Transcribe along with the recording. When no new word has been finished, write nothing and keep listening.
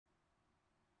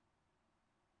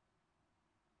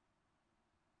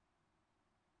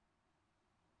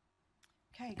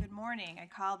Okay, good morning. I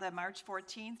call the March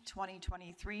 14th,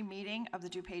 2023 meeting of the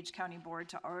DuPage County Board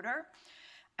to order.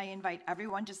 I invite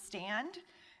everyone to stand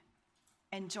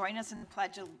and join us in the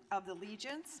Pledge of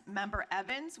Allegiance. Member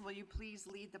Evans, will you please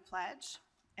lead the pledge?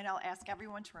 And I'll ask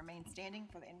everyone to remain standing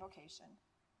for the invocation.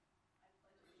 I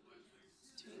pledge allegiance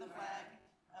to the flag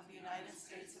of the United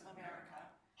States of America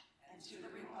and to the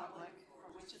republic for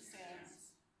which it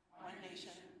stands, one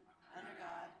nation, under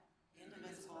God,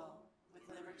 indivisible, with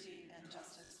liberty and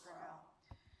justice for all.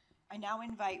 I now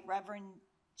invite Reverend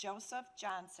Joseph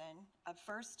Johnson of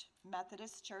First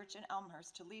Methodist Church in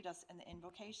Elmhurst to lead us in the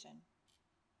invocation.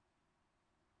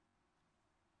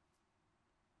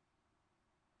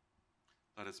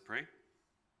 Let us pray.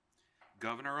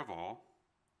 Governor of all,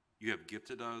 you have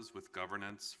gifted us with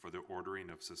governance for the ordering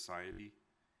of society.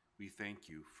 We thank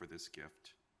you for this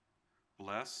gift.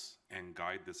 Bless and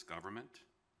guide this government,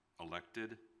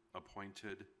 elected,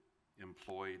 appointed,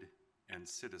 employed, and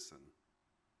citizen.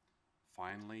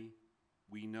 Finally,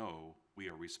 we know we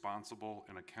are responsible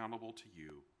and accountable to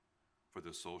you for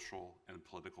the social and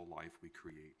political life we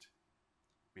create.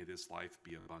 May this life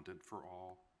be abundant for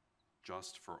all,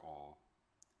 just for all,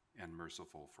 and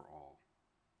merciful for all.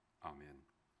 Amen.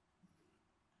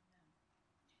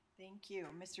 Thank you.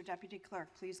 Mr. Deputy Clerk,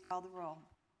 please call the roll.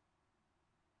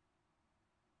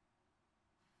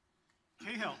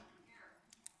 Cahill.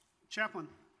 Chaplin.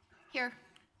 Here.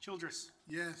 Childress.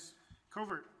 Yes.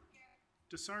 Covert.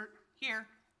 Dessart. Here.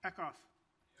 Eckhoff.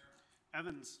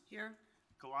 Evans. Here.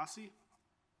 Galassi.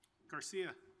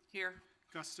 Garcia. Here.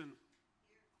 Guston.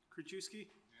 Krajewski.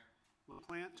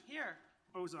 LaPlante. Here.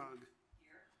 Ozog.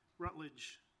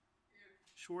 Rutledge.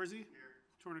 Schwarzy.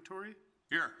 Tornatori.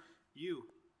 Here. You.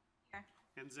 Here.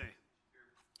 And Zay.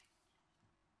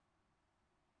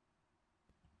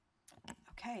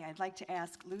 Okay, I'd like to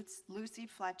ask Lucy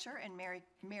Fletcher and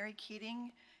Mary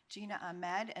Keating, Gina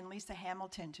Ahmed, and Lisa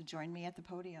Hamilton to join me at the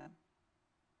podium.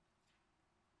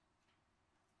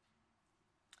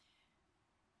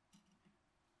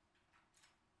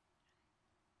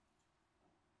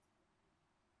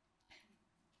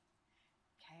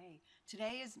 Okay,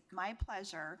 today is my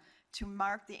pleasure to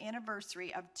mark the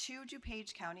anniversary of two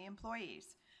DuPage County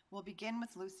employees. We'll begin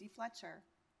with Lucy Fletcher,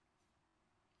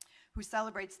 who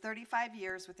celebrates 35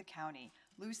 years with the county.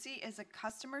 Lucy is a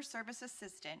customer service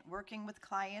assistant working with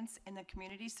clients in the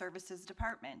Community Services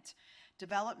Department.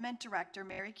 Development Director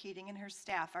Mary Keating and her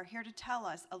staff are here to tell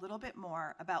us a little bit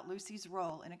more about Lucy's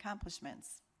role and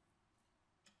accomplishments.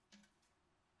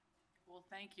 Well,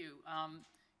 thank you.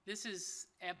 This is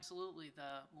absolutely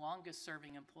the longest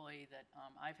serving employee that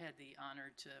I've had the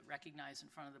honor to recognize in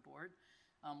front of the board.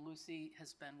 Lucy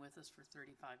has been with us for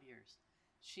 35 years.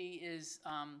 She is,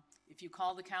 if you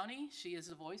call the county, she is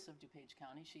the voice of DuPage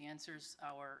County. She answers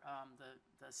our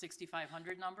the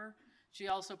 6500 number. She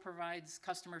also provides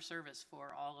customer service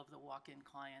for all of the walk-in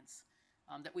clients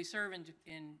that we serve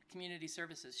in community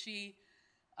services. She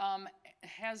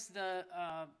has the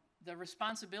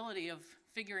responsibility of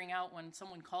figuring out when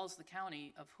someone calls the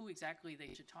county of who exactly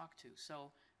they should talk to.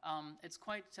 So it's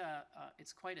quite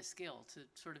a skill to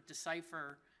sort of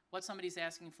decipher what somebody's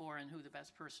asking for and who the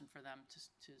best person for them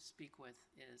to speak with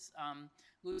is.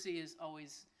 Lucy is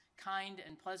always kind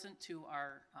and pleasant to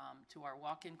our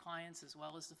walk-in clients as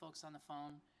well as the folks on the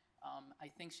phone. I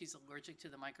think she's allergic to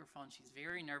the microphone. She's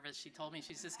very nervous. She told me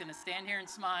she's just gonna stand here and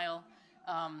smile.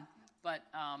 So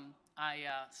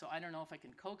I don't know if I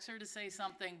can coax her to say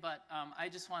something, but I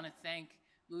just wanna thank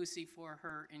Lucy for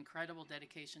her incredible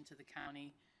dedication to the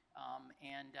county.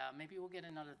 And maybe we'll get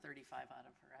another 35 out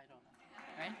of her, I don't know.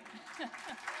 Right?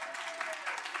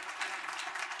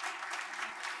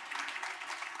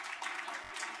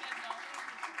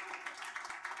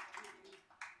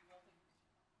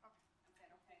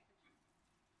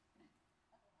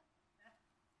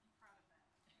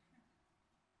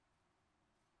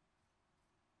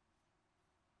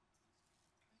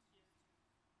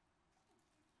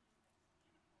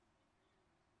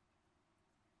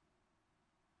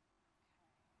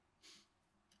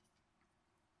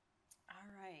 All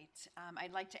right,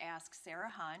 I'd like to ask Sarah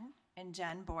Hunn and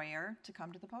Jen Boyer to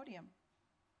come to the podium.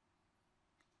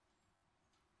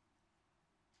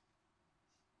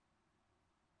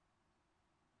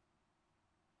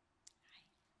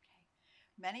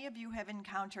 Many of you have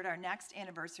encountered our next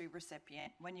anniversary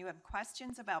recipient when you have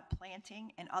questions about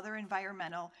planting and other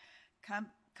environmental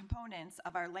components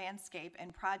of our landscape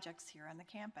and projects here on the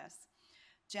campus.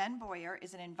 Jen Boyer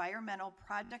is an environmental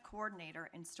project coordinator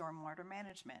in stormwater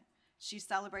management. She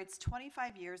celebrates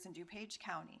 25 years in DuPage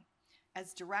County.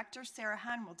 As Director Sarah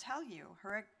Hahn will tell you,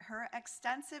 her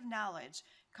extensive knowledge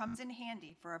comes in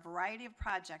handy for a variety of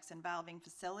projects involving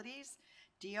facilities,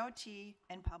 DOT,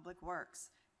 and Public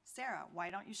Works. Sarah, why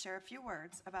don't you share a few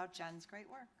words about Jen's great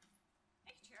work?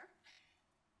 Thank you, Chair.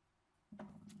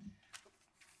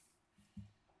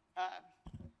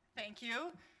 Thank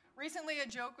you. Recently, a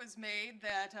joke was made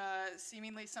that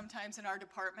seemingly sometimes in our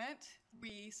department,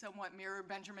 we somewhat mirror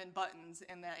Benjamin Buttons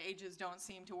in that ages don't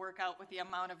seem to work out with the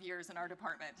amount of years in our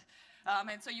department.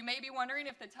 And so you may be wondering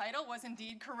if the title was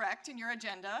indeed correct in your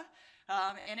agenda,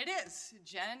 and it is.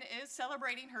 Jen is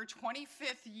celebrating her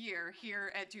 25th year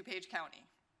here at DuPage County.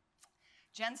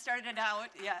 Jen started out,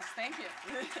 yes, thank you.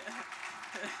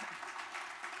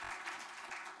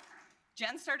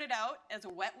 Jen started out as a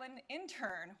wetland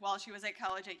intern while she was at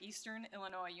college at Eastern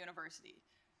Illinois University.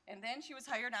 And then she was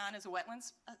hired on as a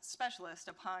wetlands specialist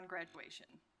upon graduation.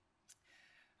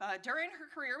 During her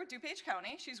career with DuPage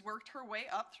County, she's worked her way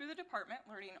up through the department,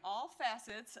 learning all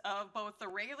facets of both the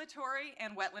regulatory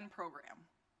and wetland program.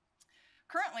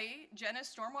 Currently, Jen is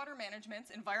Stormwater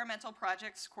Management's Environmental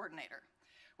Projects Coordinator,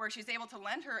 where she's able to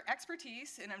lend her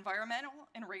expertise in environmental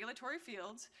and regulatory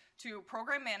fields to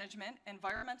program management,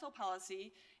 environmental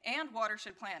policy, and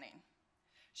watershed planning.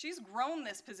 She's grown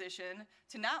this position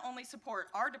to not only support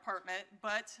our department,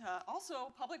 but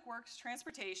also Public Works,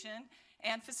 Transportation,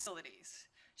 and Facilities.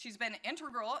 She's been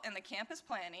integral in the campus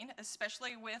planning,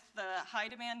 especially with the high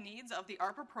demand needs of the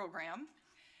ARPA program.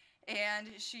 And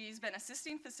she's been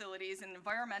assisting facilities in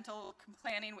environmental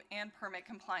planning and permit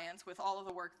compliance with all of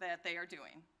the work that they are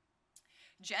doing.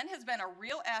 Jen has been a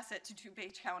real asset to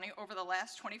DuPage County over the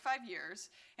last 25 years,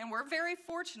 and we're very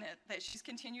fortunate that she's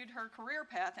continued her career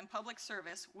path in public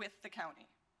service with the county.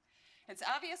 It's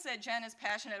obvious that Jen is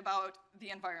passionate about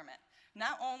the environment,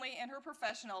 not only in her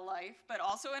professional life, but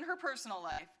also in her personal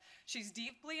life. She's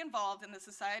deeply involved in the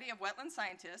Society of Wetland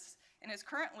Scientists and is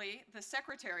currently the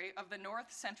secretary of the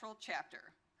North Central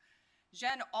chapter.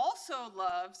 Jen also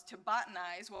loves to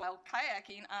botanize while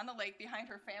kayaking on the lake behind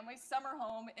her family's summer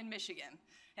home in Michigan,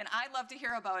 and I love to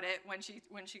hear about it when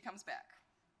she comes back.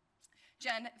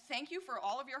 Jen, thank you for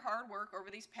all of your hard work over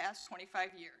these past 25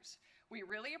 years. We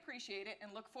really appreciate it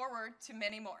and look forward to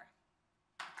many more.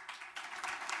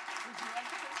 Would you like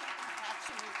to say something?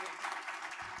 Absolutely.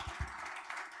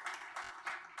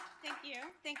 Thank you.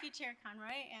 Thank you, Chair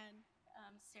Conroy and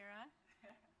Sarah.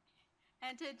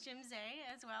 And to Jim Zay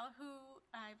as well, who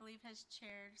I believe has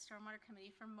chaired Stormwater Committee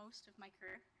for most of my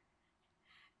career.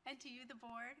 And to you, the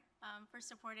board, for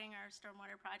supporting our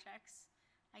stormwater projects.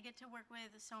 I get to work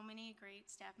with so many great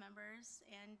staff members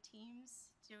and teams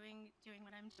doing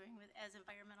what I'm doing as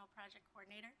environmental project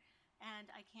coordinator. And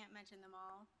I can't mention them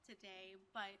all today,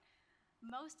 but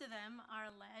most of them are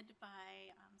led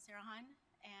by Sarah Hunn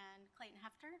and Clayton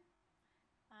Hefter,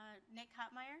 Nick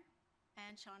Hotmeyer,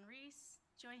 and Sean Reese,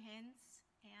 Joy Hins,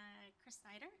 and Chris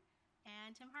Snyder,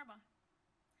 and Tim Harbaugh.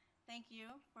 Thank you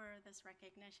for this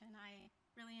recognition. I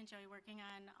really enjoy working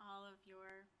on all of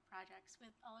your projects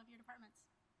with all of your departments.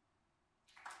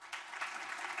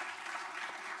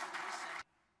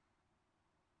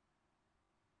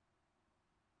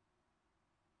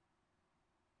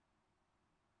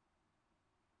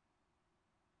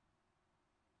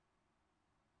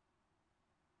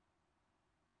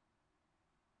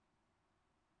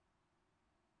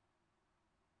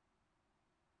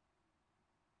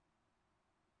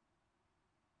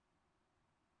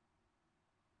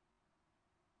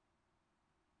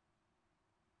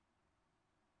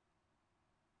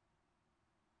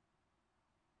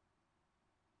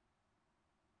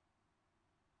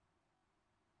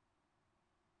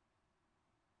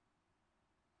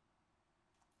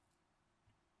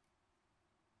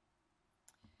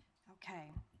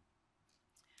 Okay.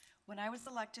 When I was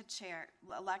elected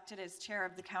as chair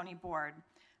of the county board,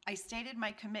 I stated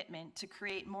my commitment to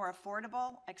create more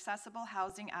affordable, accessible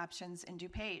housing options in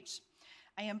DuPage.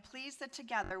 I am pleased that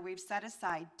together we've set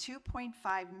aside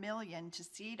 $2.5 million to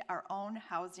seed our own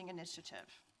housing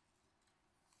initiative.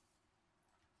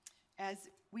 As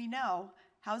we know,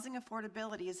 housing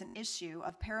affordability is an issue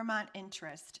of paramount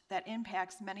interest that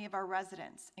impacts many of our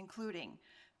residents, including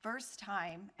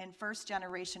first-time and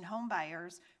first-generation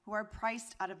homebuyers who are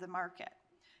priced out of the market,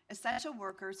 essential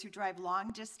workers who drive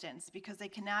long distance because they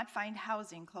cannot find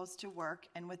housing close to work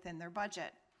and within their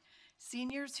budget,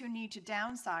 seniors who need to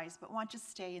downsize but want to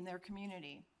stay in their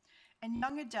community, and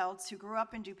young adults who grew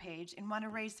up in DuPage and want to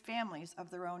raise families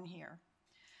of their own here.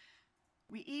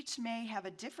 We each may have a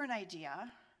different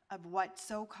idea of what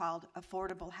so-called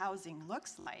affordable housing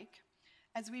looks like.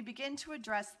 As we begin to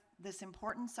address this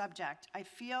important subject, I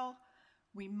feel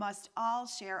we must all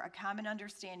share a common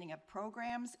understanding of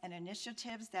programs and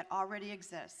initiatives that already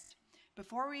exist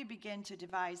before we begin to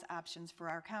devise options for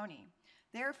our county.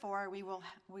 Therefore,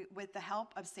 with the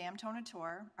help of Sam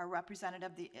Tonator, our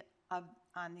representative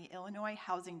on the Illinois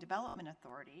Housing Development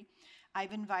Authority,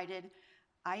 I've invited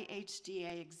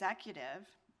IHDA Executive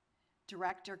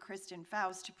Director Kristen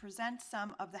Faust to present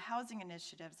some of the housing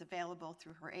initiatives available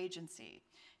through her agency.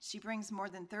 She brings more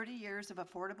than 30 years of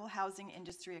affordable housing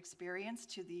industry experience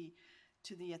to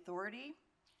the authority.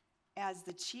 As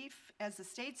the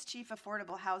state's chief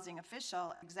affordable housing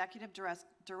official, Executive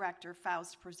Director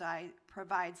Faust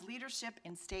provides leadership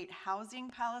in state housing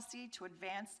policy to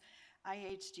advance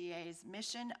IHDA's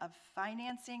mission of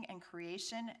financing and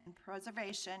creation and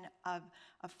preservation of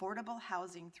affordable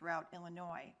housing throughout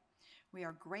Illinois. We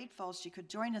are grateful she could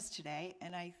join us today,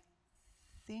 and I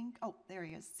think, oh, there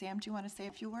he is. Sam, do you want to say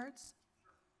a few words?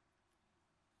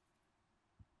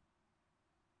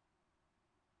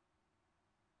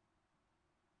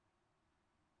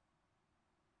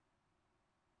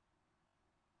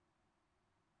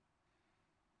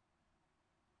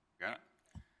 Got it.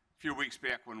 A few weeks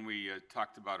back when we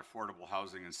talked about affordable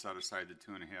housing and set aside the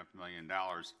 $2.5 million,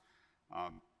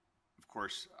 of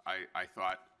course, I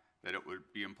thought that it would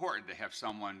be important to have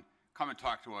someone come and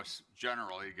talk to us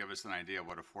generally, give us an idea of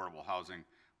what affordable housing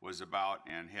was about,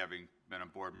 and having been a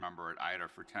board member at IDA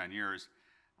for 10 years,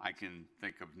 I can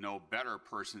think of no better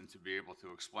person to be able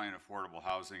to explain affordable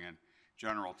housing in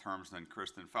general terms than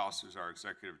Kristen Faust, who's our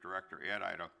executive director at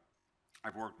IDA.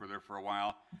 I've worked with her for a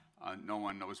while. No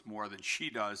one knows more than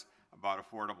she does about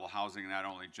affordable housing, not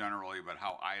only generally, but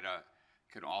how IDA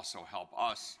can also help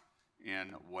us in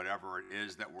whatever it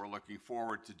is that we're looking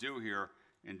forward to do here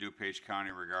in DuPage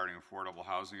County regarding affordable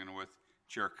housing. And with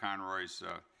Chair Conroy's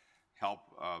help,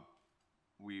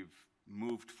 we've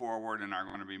moved forward and are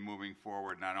going to be moving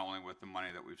forward not only with the money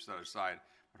that we've set aside,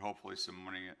 but hopefully some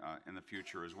money in the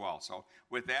future as well. So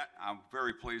with that, I'm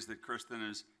very pleased that Kristen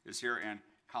is here, and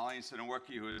Colleen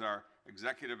Sinowicki, who is our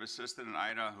executive assistant at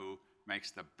IDA, who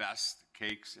makes the best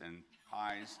cakes and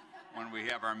pies when we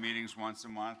have our meetings once a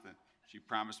month. And she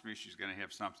promised me she's going to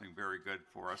have something very good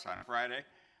for us on Friday.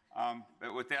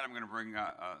 But with that, I'm going to bring,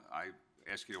 I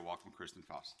ask you to welcome Kristen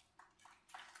Faust.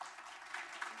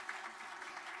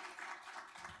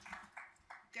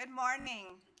 Good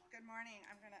morning. Good morning.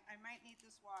 I might need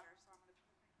this water, so I'm going to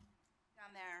put it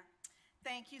down there.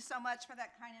 Thank you so much for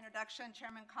that kind introduction,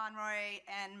 Chairman Conroy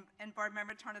and Board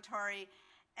Member Tornatori,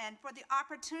 and for the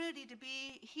opportunity to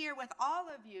be here with all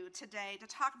of you today to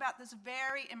talk about this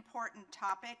very important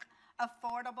topic,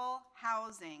 affordable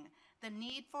housing, the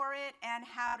need for it, and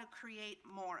how to create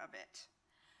more of it.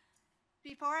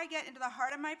 Before I get into the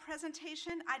heart of my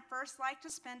presentation, I'd first like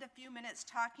to spend a few minutes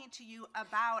talking to you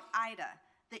about IDA,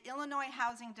 the Illinois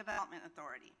Housing Development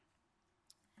Authority.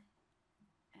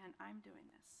 And I'm doing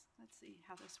this. Let's see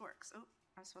how this works. Oh,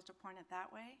 I'm supposed to point it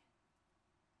that way.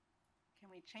 Can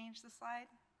we change the slide?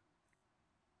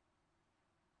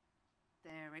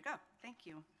 There we go. Thank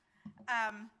you.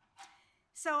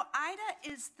 So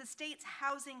IDA is the state's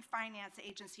housing finance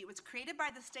agency. It was created by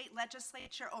the state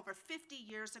legislature over 50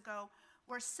 years ago.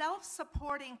 We're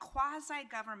self-supporting,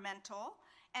 quasi-governmental,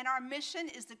 and our mission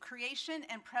is the creation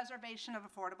and preservation of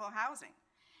affordable housing.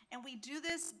 And we do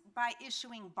this by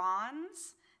issuing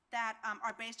bonds that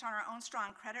are based on our own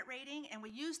strong credit rating, and we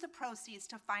use the proceeds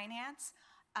to finance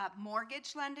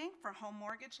mortgage lending, for home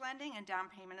mortgage lending and down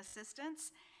payment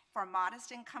assistance for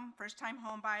modest income first-time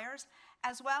home buyers,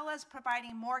 as well as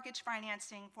providing mortgage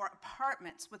financing for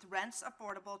apartments with rents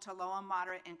affordable to low and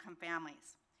moderate income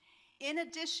families. In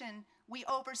addition, we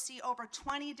oversee over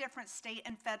 20 different state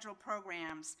and federal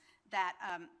programs that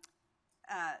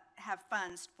have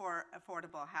funds for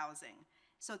affordable housing.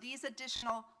 So these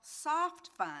additional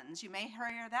soft funds, you may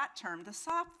hear that term, the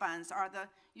soft funds are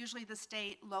usually the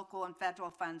state, local, and federal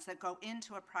funds that go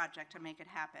into a project to make it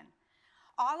happen.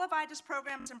 All of IDA's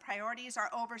programs and priorities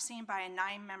are overseen by a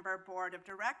 9-member board of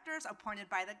directors appointed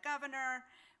by the governor,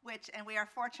 and we are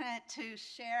fortunate to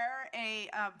share a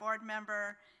board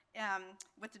member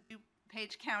with the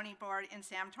DuPage County Board in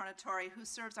Sam Tornatori, who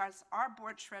serves as our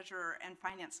board treasurer and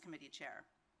finance committee chair.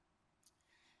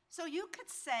 So you could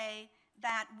say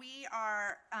that we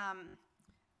are,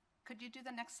 could you do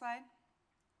the next slide?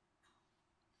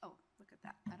 Oh, look at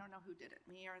that. I don't know who did it,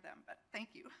 me or them, but thank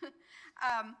you.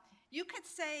 You could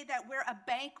say that we're a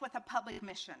bank with a public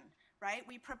mission, right?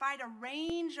 We provide a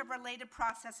range of related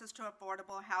processes to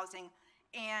affordable housing.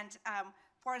 And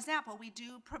for example, we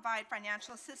do provide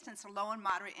financial assistance to low and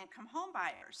moderate income home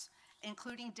buyers,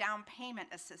 including down payment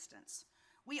assistance.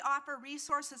 We offer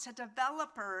resources to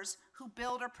developers who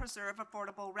build or preserve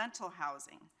affordable rental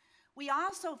housing. We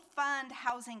also fund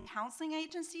housing counseling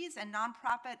agencies and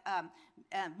nonprofit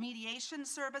mediation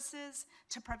services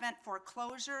to prevent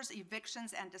foreclosures,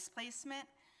 evictions, and displacement.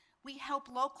 We help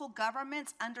local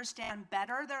governments understand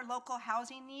better their local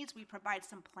housing needs. We provide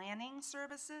some planning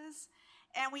services.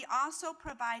 And we also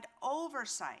provide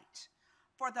oversight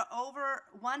for the over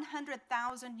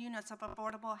 100,000 units of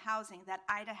affordable housing that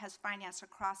IDA has financed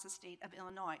across the state of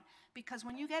Illinois. Because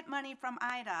when you get money from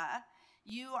IDA,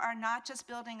 you are not just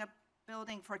building a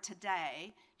building for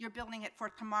today, you're building it for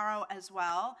tomorrow as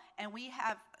well. And we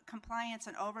have compliance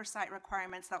and oversight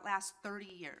requirements that last 30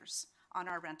 years on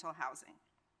our rental housing.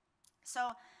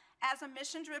 So as a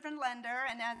mission-driven lender,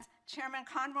 and as Chairman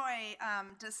Conroy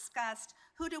discussed,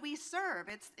 who do we serve?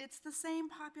 It's the same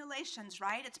populations,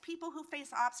 right? It's people who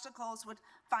face obstacles with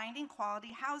finding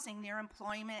quality housing near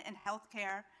employment and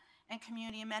healthcare and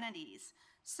community amenities.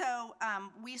 So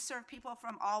we serve people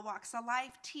from all walks of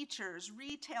life, teachers,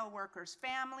 retail workers,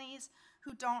 families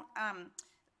who don't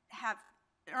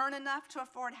earn enough to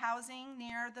afford housing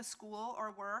near the school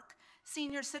or work,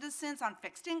 senior citizens on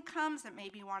fixed incomes that may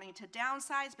be wanting to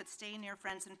downsize but stay near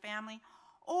friends and family,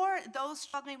 or those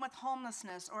struggling with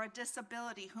homelessness or a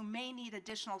disability who may need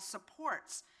additional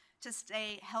supports to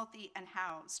stay healthy and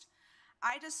housed.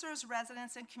 IDA serves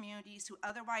residents and communities who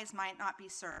otherwise might not be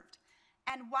served.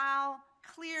 And while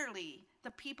clearly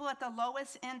the people at the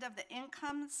lowest end of the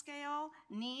income scale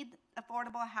need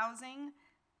affordable housing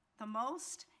the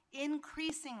most,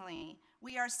 increasingly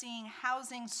we are seeing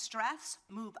housing stress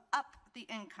move up the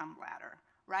income ladder,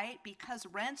 right? Because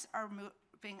rents are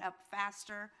moving up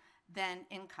faster than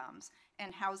incomes,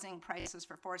 and housing prices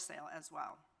for sale as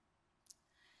well.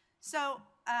 So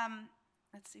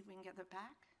let's see if we can get it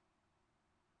back.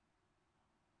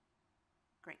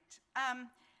 Great. And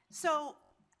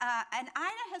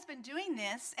IDA has been doing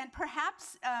this, and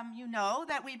perhaps you know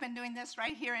that we've been doing this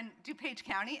right here in DuPage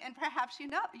County, and perhaps you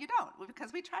don't,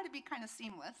 because we try to be kind of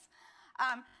seamless.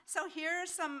 So here are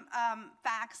some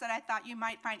facts that I thought you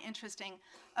might find interesting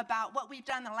about what we've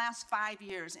done the last 5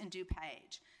 years in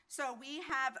DuPage. So we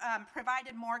have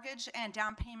provided mortgage and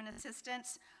down payment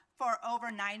assistance for over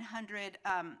 900,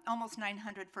 almost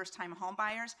 900 first-time home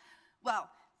buyers. Well,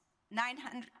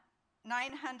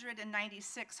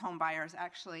 996 home buyers,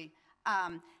 actually.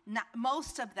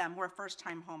 Most of them were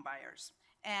first-time home buyers.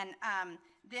 And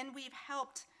then we've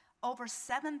helped over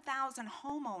 7,000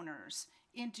 homeowners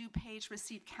in DuPage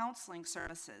receive counseling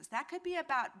services. That could be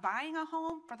about buying a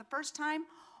home for the first time,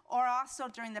 or also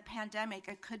during the pandemic,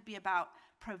 it could be about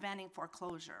preventing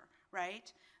foreclosure,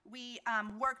 right? We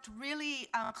worked really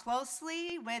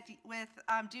closely with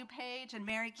DuPage and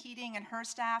Mary Keating and her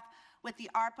staff with the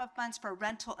ARPA funds for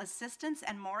rental assistance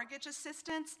and mortgage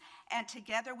assistance, and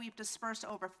together we've dispersed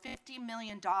over $50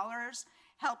 million,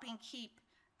 helping keep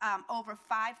over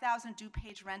 5,000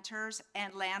 DuPage renters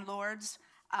and landlords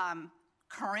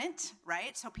current,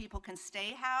 right, so people can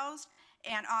stay housed,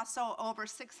 and also over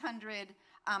 600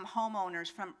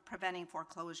 homeowners from preventing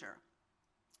foreclosure.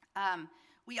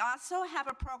 We also have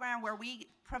a program where we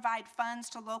provide funds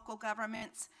to local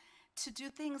governments to do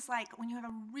things like when you have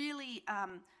a really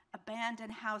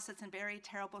abandoned house that's in very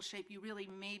terrible shape, you really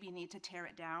maybe need to tear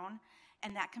it down,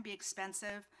 and that can be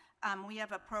expensive. We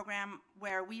have a program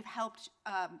where we've helped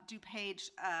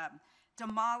DuPage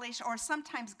demolish or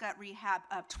sometimes gut rehab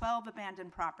 12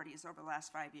 abandoned properties over the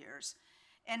last 5 years.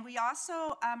 And we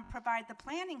also provide the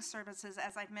planning services.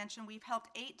 As I've mentioned, we've helped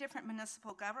 8 different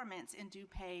municipal governments in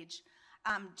DuPage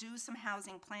do some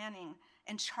housing planning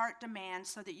and chart demand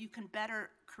so that you can better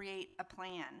create a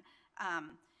plan.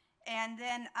 And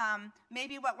then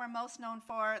maybe what we're most known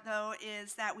for, though,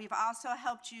 is that we've also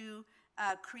helped you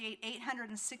create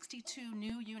 862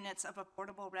 new units of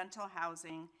affordable rental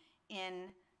housing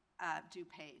in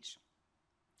DuPage.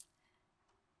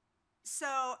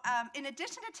 So in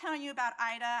addition to telling you about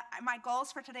IDA, my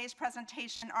goals for today's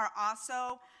presentation are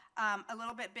also a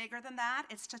little bit bigger than that.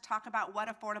 It's to talk about what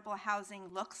affordable housing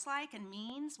looks like and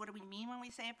means. What do we mean when we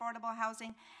say affordable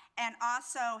housing? And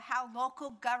also how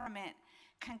local government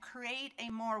can create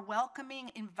a more welcoming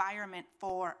environment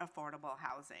for affordable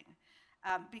housing.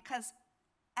 Because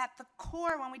at the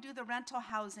core, when we do the rental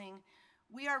housing,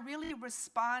 we are really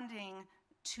responding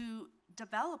to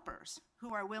developers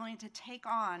who are willing to take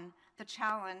on the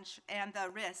challenge and the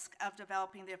risk of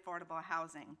developing the affordable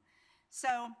housing.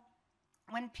 So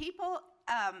when people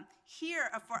hear,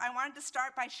 I wanted to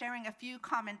start by sharing a few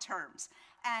common terms.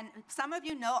 And some of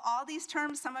you know all these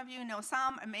terms, some of you know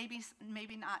some, and maybe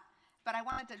not, but I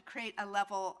wanted to create a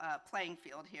level playing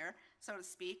field here, so to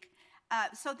speak.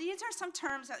 So these are some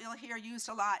terms that you'll hear used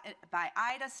a lot by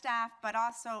IDA staff, but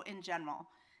also in general.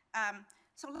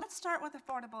 So let's start with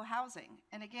affordable housing.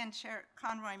 And again, Chair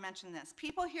Conroy mentioned this.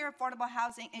 People hear affordable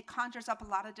housing, it conjures up a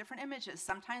lot of different images,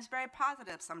 sometimes very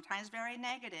positive, sometimes very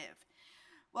negative.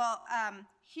 Well,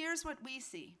 here's what we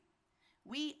see.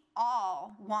 We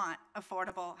all want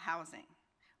affordable housing.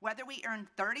 Whether we earn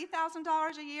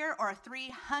 $30,000 a year or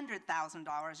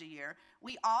 $300,000 a year,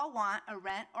 we all want a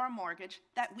rent or mortgage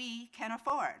that we can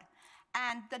afford.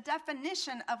 And the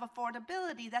definition of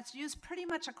affordability that's used pretty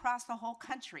much across the whole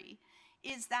country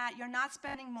is that you're not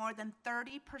spending more than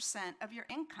 30% of your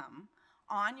income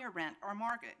on your rent or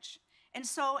mortgage. And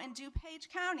so in DuPage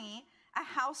County, a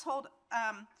household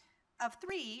of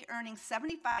 3 earning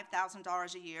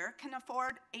 $75,000 a year can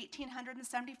afford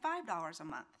 $1,875 a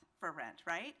month for rent,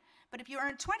 right? But if you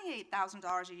earn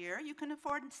 $28,000 a year, you can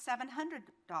afford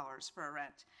 $700 for a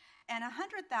rent. And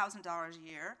 $100,000 a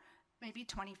year, maybe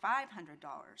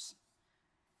 $2,500.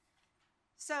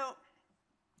 So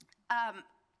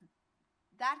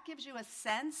that gives you a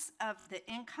sense of the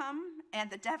income and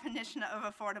the definition of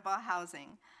affordable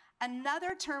housing.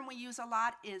 Another term we use a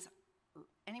lot is,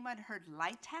 anyone heard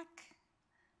LIHTC?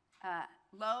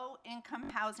 Low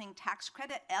Income Housing Tax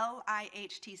Credit,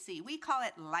 LIHTC. We call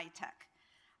it LIHTC.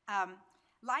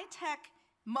 LIHTC,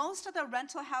 most of the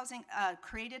rental housing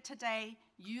created today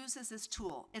uses this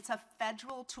tool. It's a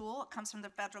federal tool. It comes from the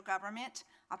federal government.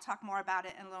 I'll talk more about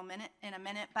it in a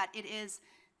minute, but it is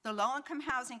the Low Income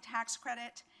Housing Tax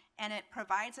Credit, and it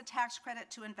provides a tax credit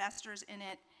to investors in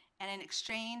it, and in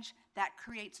exchange, that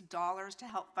creates dollars to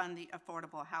help fund the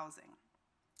affordable housing.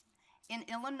 In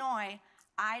Illinois,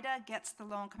 IDA gets the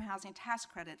low-income housing tax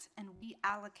credits, and we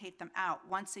allocate them out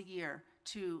once a year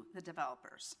to the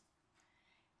developers.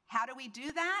 How do we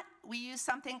do that? We use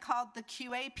something called the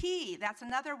QAP. That's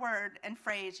another word and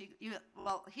phrase you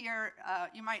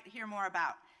might hear more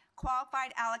about.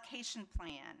 Qualified Allocation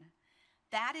Plan.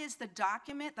 That is the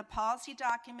document, the policy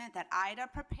document that IDA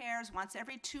prepares once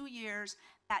every 2 years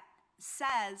that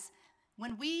says,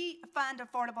 when we fund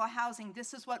affordable housing,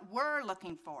 this is what we're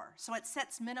looking for. So it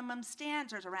sets minimum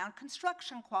standards around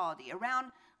construction quality,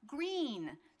 around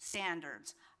green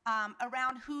standards,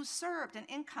 around who's served and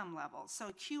income levels.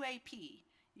 So QAP,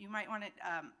 you might want to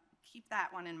keep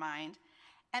that one in mind.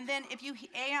 And then if you,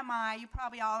 AMI, you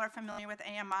probably all are familiar with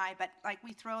AMI, but like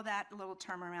we throw that little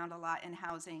term around a lot in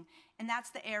housing. And that's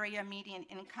the area median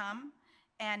income.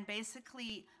 And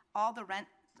basically all the rent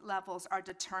levels are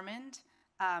determined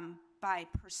by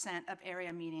percent of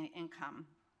area median income.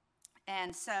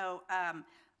 And so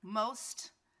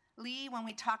mostly when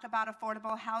we talk about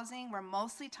affordable housing, we're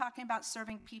mostly talking about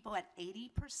serving people at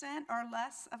 80% or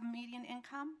less of median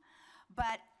income.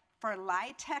 But for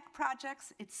LIHTC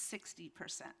projects, it's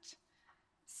 60%.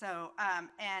 So,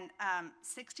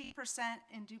 60%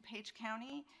 in DuPage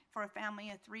County for a family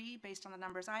of 3, based on the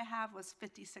numbers I have, was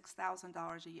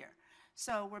 $56,000 a year.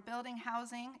 So we're building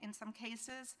housing in some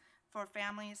cases for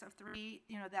families of 3,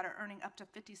 that are earning up to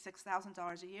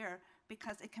 $56,000 a year,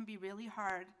 because it can be really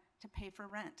hard to pay for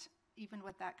rent, even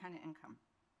with that kind of income.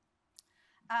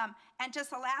 And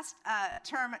just the last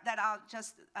term that I'll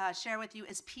just share with you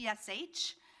is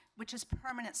PSH, which is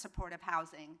permanent supportive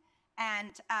housing.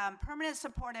 And permanent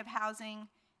supportive housing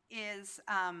is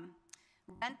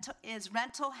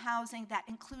rental housing that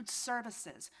includes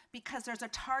services, because there's a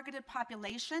targeted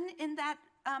population in that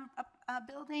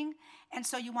building, and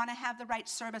so you want to have the right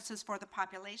services for the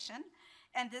population.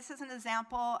 And this is an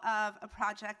example of a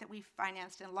project that we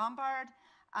financed in Lombard,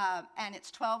 and it's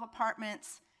 12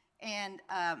 apartments, and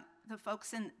the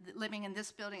folks living in this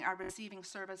building are receiving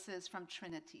services from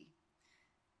Trinity.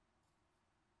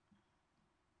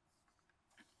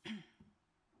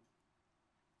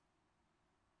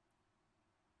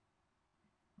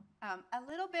 A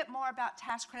little bit more about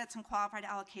tax credits and qualified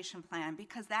allocation plan,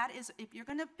 because that is, if you're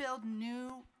going to build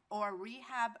new or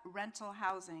rehab rental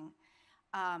housing,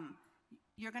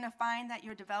 you're going to find that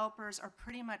your developers are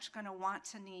pretty much going to want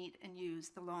to need and use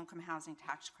the low-income housing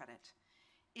tax credit.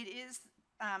 It is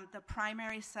the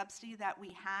primary subsidy that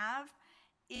we have.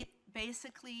 It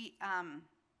basically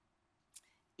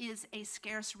is a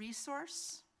scarce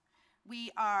resource.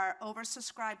 We are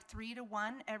oversubscribed 3 to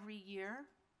 1 every year.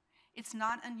 It's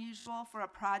not unusual for a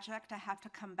project to have to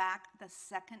come back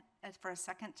for a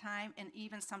second time, and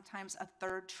even sometimes a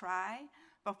third try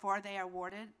before they are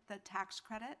awarded the tax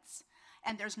credits,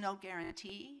 and there's no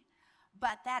guarantee.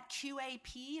 But that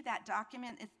QAP, that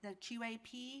document, the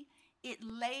QAP, it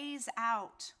lays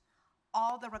out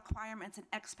all the requirements and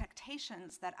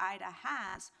expectations that IDA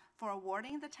has for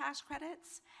awarding the tax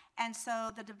credits. And so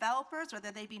the developers,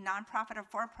 whether they be nonprofit or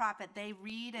for-profit, they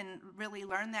read and really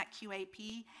learn that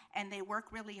QAP, and they work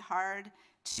really hard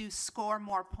to score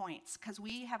more points, because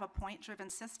we have a point-driven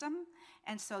system,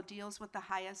 and so deals with the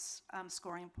highest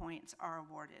scoring points are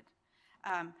awarded.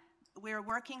 We're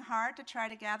working hard to try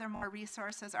to gather more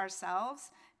resources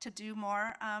ourselves to do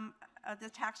more of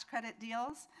the tax credit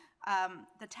deals.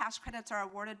 The tax credits are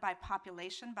awarded by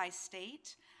population, by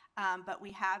state, but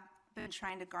we have been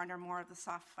trying to garner more of the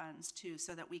soft funds too,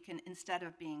 so that we can, instead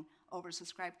of being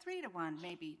oversubscribed 3-to-1,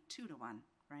 maybe 2-to-1,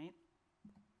 right?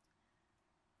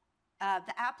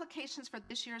 The applications for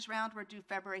this year's round were due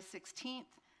February 16th.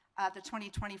 The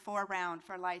 2024 round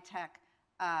for LIHTC,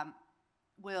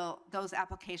 those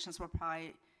applications will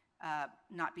probably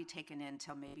not be taken in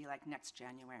until maybe like next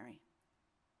January.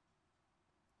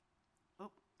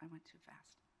 Oh, I went too fast.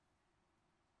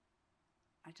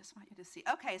 I just want you to see.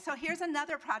 Okay, so here's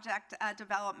another project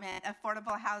development,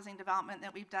 affordable housing development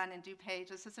that we've done in DuPage.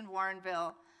 This is in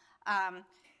Warrenville.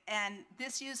 And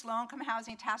this used low-income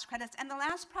housing tax credits. And the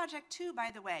last project too, by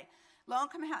the way,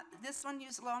 this one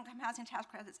used low-income housing tax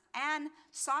credits and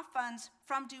soft funds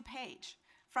from DuPage,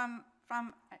 from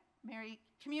Mary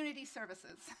Community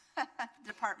Services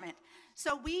Department.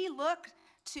 So we look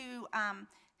to,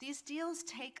 these deals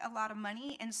take a lot of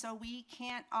money, and so we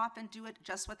can't often do it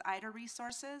just with IDA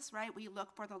resources, right? We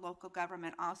look for the local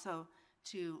government also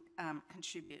to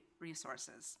contribute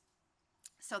resources.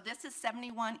 So this is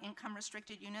 71 income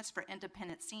restricted units for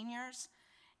independent seniors,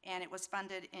 and it was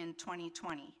funded in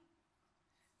 2020.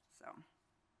 So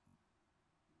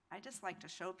I just like to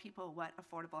show people what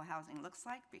affordable housing looks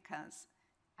like, because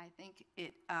I think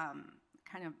it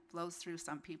kind of blows through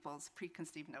some people's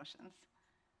preconceived notions.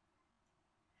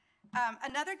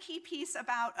 Another key piece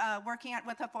about working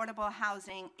with affordable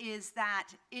housing is that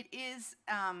it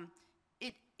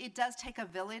does take a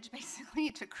village,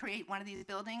 basically, to create one of these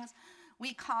buildings.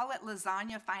 We call it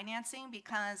lasagna financing,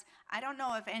 because I don't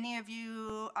know if any of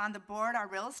you on the board are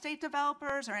real estate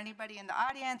developers or anybody in the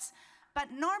audience, but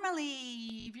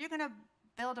normally if you're going to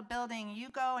build a building, you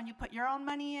go and you put your own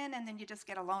money in, and then you just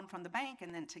get a loan from the bank,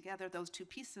 and then together those two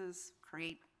pieces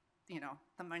create,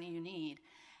 the money you need.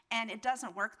 And it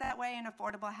doesn't work that way in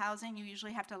affordable housing. You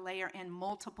usually have to layer in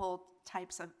multiple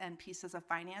types of and pieces of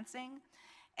financing.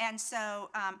 And so,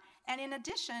 and in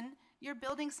addition, you're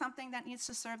building something that needs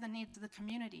to serve the needs of the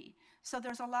community. So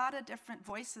there's a lot of different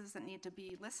voices that need to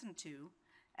be listened to,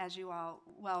 as you all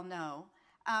well know.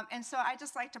 And so I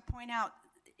just like to point out,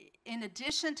 in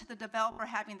addition to the developer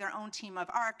having their own team of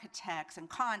architects and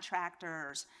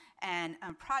contractors and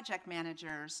project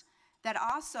managers, that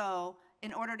also,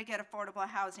 in order to get affordable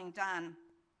housing done,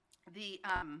 the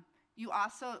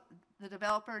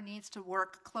developer needs to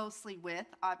work closely with,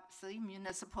 obviously,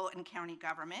 municipal and county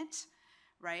government,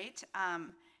 right?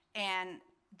 And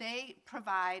they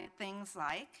provide things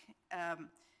like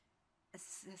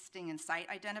assisting in site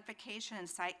identification and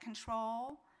site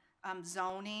control,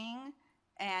 zoning,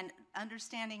 and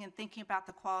understanding and thinking about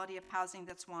the quality of housing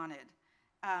that's wanted.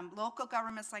 Local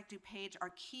governments like DuPage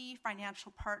are key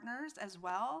financial partners as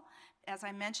well, as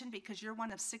I mentioned, because you're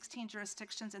one of 16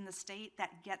 jurisdictions in the state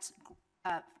that gets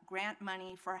grant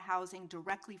money for housing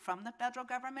directly from the federal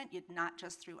government, not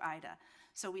just through IDA.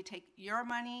 So we take your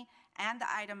money and the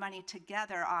IDA money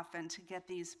together often to get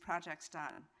these projects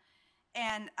done.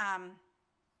 And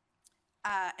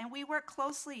we work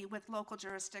closely with local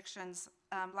jurisdictions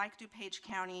like DuPage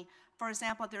County. For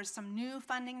example, there's some new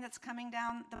funding that's coming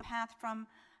down the path from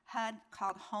HUD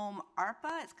called Home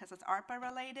ARPA. It's because it's ARPA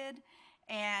related.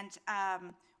 And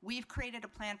we've created a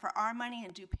plan for our money,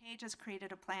 and DuPage has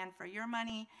created a plan for your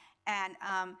money. And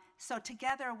so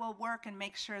together we'll work and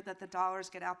make sure that the dollars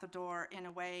get out the door in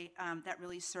a way that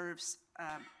really serves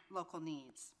local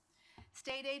needs.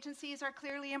 State agencies are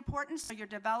clearly important, so your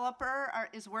developer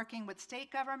is working with state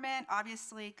government,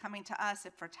 obviously coming to us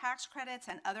for tax credits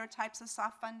and other types of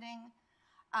soft funding.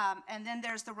 And then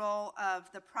there's the role of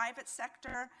the private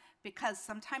sector, because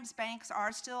sometimes banks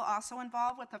are still also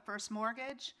involved with the first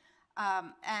mortgage.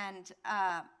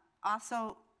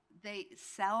 Also, they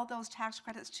sell those tax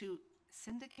credits to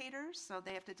syndicators, so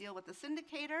they have to deal with the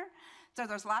syndicator. So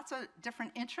there's lots of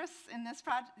different interests in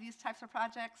these types of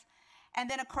projects. And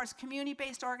then, of course,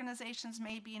 community-based organizations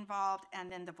may be involved,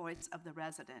 and then the voice of the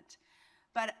resident.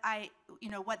 But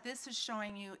what this is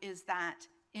showing you is that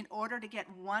in order to get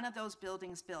one of those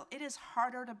buildings built, it is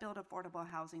harder to build affordable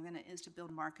housing than it is to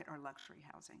build market or luxury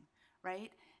housing,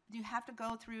 right? You have to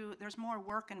go through, there's more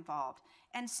work involved.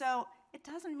 And so it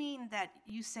doesn't mean that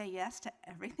you say yes to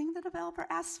everything the developer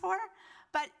asks for,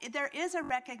 but there is a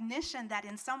recognition that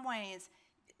in some ways,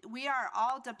 we are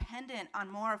all dependent on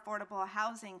more affordable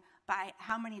housing by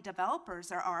how many developers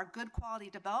there are, good quality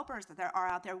developers that there are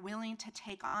out there willing to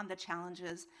take on the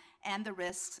challenges and the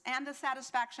risks and the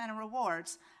satisfaction and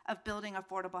rewards of building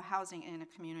affordable housing in a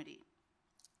community.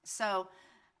 So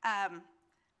I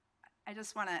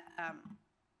just want to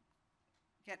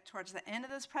get towards the end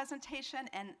of this presentation,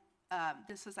 and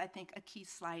this is, I think, a key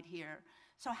slide here.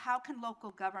 So how can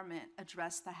local government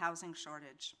address the housing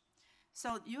shortage?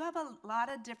 So you have a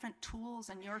lot of different tools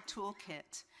in your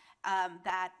toolkit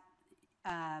that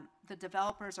the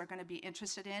developers are going to be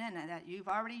interested in and that you've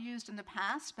already used in the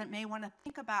past, but may want to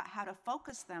think about how to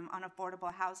focus them on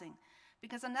affordable housing.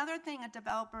 Because another thing a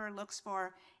developer looks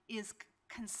for is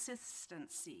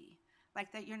consistency.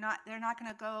 Like that they're not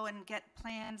going to go and get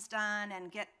plans done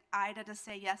and get IDA to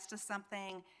say yes to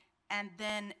something, and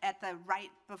then right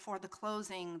before the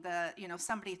closing,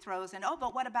 somebody throws in, oh,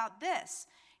 but what about this?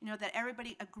 That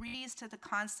everybody agrees to the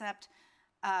concept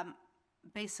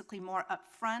basically more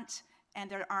upfront, and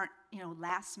there aren't,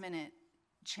 last minute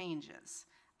changes.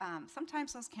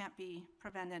 Sometimes those can't be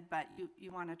prevented, but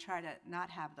you want to try to not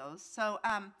have those.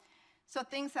 So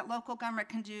things that local government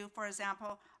can do, for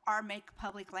example, are make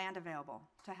public land available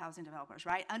to housing developers,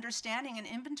 right? Understanding and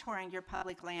inventorying your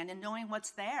public land and knowing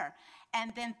what's there,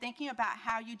 and then thinking about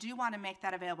how you do want to make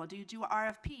that available. Do you do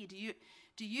RFP?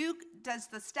 Does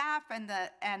the staff and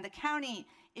the county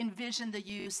envision the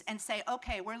use and say,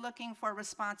 okay, we're looking for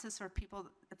responses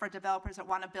for developers that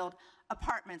want to build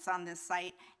apartments on this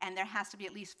site, and there has to be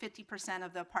at least 50%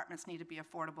 of the apartments need to be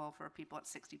affordable for people at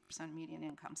 60% median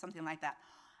income, something like that.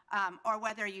 Or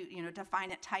whether you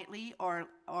define it tightly or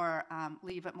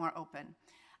leave it more open.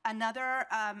 Another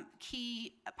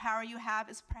key power you have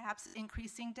is perhaps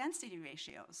increasing density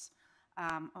ratios.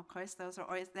 Of course, there's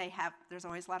always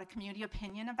a lot of community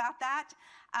opinion about that.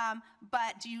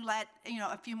 But do you let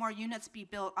a few more units be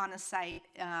built on a site?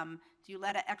 Do you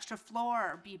let an extra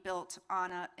floor be built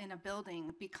in a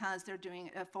building because they're doing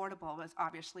it affordable, which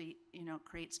obviously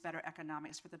creates better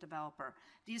economics for the developer?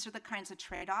 These are the kinds of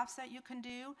trade-offs that you can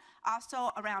do. Also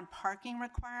around parking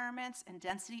requirements and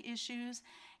density issues.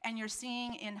 And you're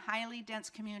seeing in highly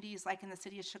dense communities like in the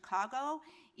city of Chicago,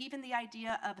 even the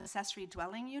idea of accessory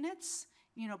dwelling units,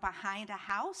 behind a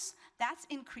house, that's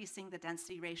increasing the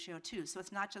density ratio too. So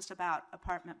it's not just about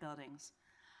apartment buildings.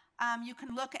 You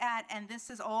can look at, and this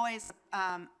has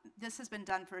been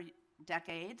done for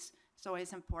decades, it's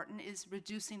always important, is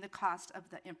reducing the cost of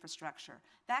the infrastructure.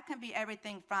 That can be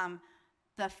everything from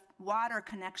the water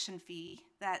connection fee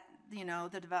that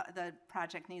the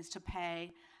project needs to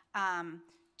pay,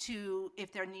 to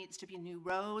if there needs to be new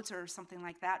roads or something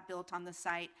like that built on the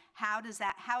site. How is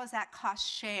that cost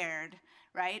shared,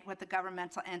 right, with the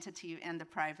governmental entity and the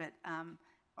private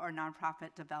or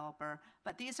nonprofit developer?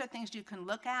 But these are things you can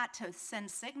look at to send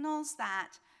signals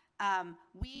that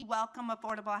we welcome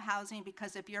affordable housing,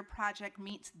 because if your project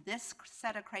meets this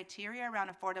set of criteria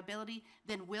around affordability,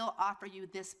 then we'll offer you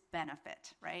this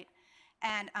benefit, right?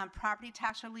 And property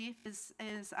tax relief is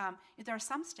there are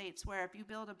some states where if you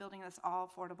build a building that's all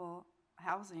affordable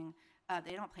housing,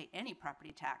 they don't pay any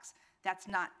property tax. That's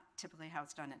not typically how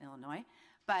it's done in Illinois.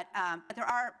 But there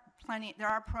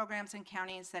are programs in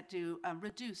counties that do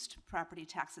reduced property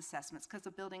tax assessments because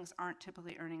the buildings aren't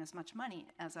typically earning as much money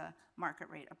as a market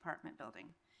rate apartment building.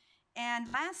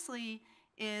 And lastly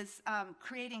is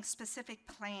creating specific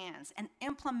plans and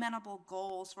implementable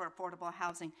goals for affordable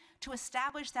housing to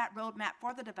establish that roadmap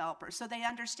for the developers so they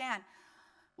understand,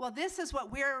 well, this is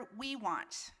what we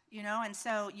want, and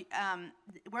so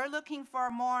we're looking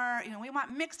for more, we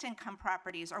want mixed income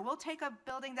properties, or we'll take a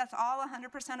building that's all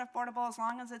 100% affordable as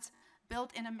long as it's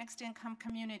built in a mixed income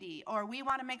community, or we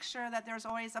want to make sure that there's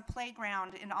always a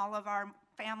playground in all of our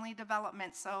family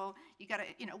development. So you got to,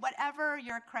 whatever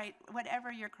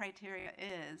your criteria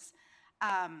is,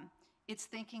 it's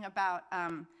thinking about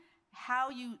how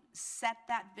you set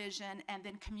that vision and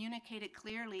then communicate it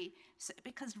clearly.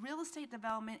 Because real estate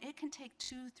development, it can take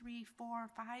 2, 3, 4,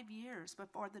 5 years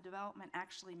before the development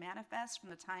actually manifests from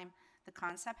the time the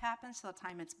concept happens to the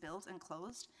time it's built and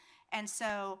closed. And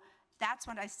so that's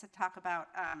when I talk about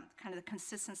kind of the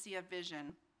consistency of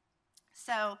vision.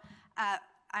 So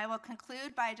I will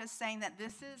conclude by just saying that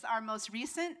this is our most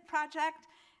recent project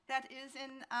that is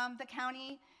in the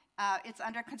county. It's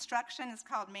under construction. It's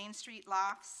called Main Street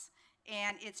Lofts,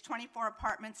 and it's 24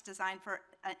 apartments designed for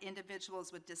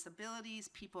individuals with disabilities,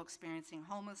 people experiencing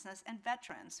homelessness, and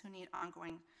veterans who need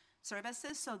ongoing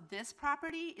services. So this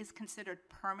property is considered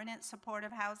permanent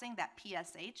supportive housing, that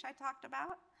PSH I talked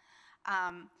about.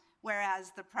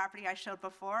 Whereas the property I showed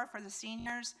before for the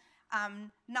seniors,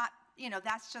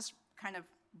 that's just kind of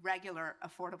regular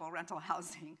affordable rental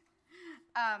housing.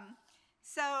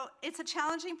 So it's a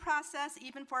challenging process,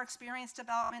 even for experienced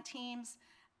development teams,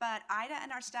 but Ida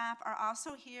and our staff are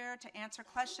also here to answer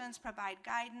questions, provide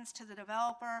guidance to the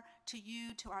developer, to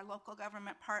you, to our local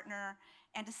government partner,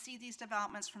 and to see these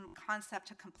developments from concept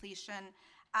to completion.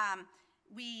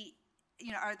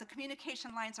 The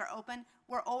communication lines are open.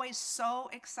 We're always so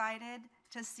excited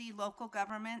to see local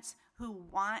governments who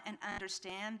want and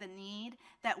understand the need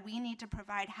that we need to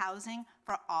provide housing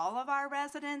for all of our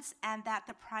residents, and that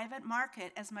the private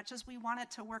market, as much as we want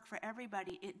it to work for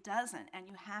everybody, it doesn't. And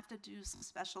you have to do some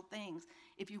special things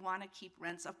if you want to keep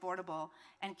rents affordable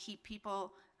and keep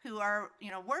people who are,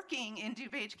 working in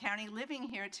DuPage County living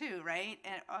here too, right?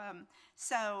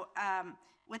 And,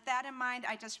 with that in mind,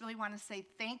 I just really want to say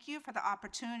thank you for the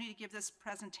opportunity to give this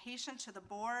presentation to the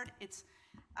board. It's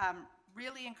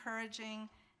really encouraging,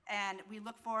 and we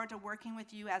look forward to working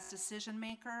with you as decision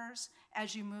makers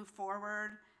as you move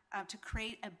forward to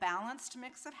create a balanced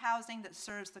mix of housing that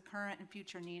serves the current and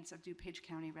future needs of DuPage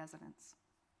County residents.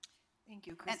 Thank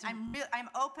you, And Kristen. I'm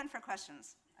open for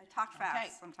questions. I talk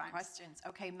fast sometimes. Questions.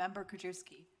 Okay, Member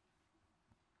Krajewski.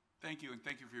 Thank you, and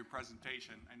thank you for your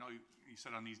presentation. I know you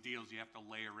said on these deals you have to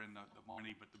layer in the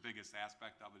money, but the biggest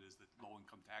aspect of it is the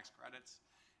low-income tax credits,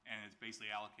 and it's basically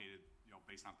allocated,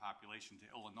 based on population to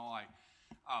Illinois.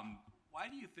 Why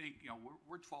do you think,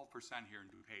 we're 12% here in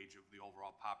DuPage of the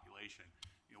overall population.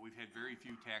 We've had very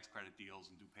few tax credit deals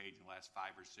in DuPage in the last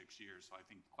 5 or 6 years. So I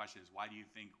think the question is, why do you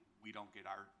think we don't get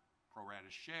our pro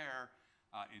rata share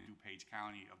in DuPage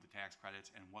County of the tax credits,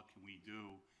 and what can we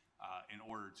do in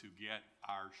order to get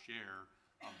our share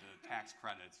of the tax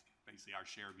credits, basically our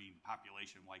share being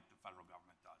population like the federal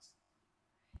government does?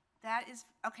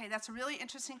 That's a really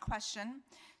interesting question.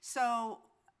 So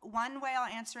one way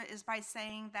I'll answer it is by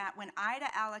saying that when IDA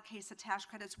allocates the tax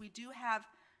credits, we do have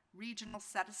regional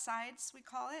set-asides, we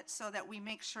call it, so that we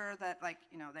make sure that,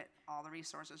 that all the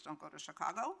resources don't go to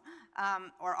Chicago,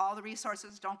 or all the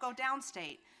resources don't go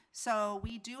downstate. So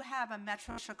we do have a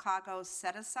Metro Chicago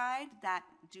set-aside that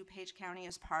DuPage County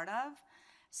is part of.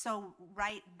 So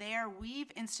right there,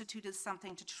 we've instituted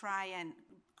something to try and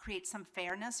create some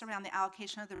fairness around the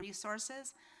allocation of the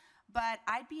resources. But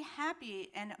I'd be happy,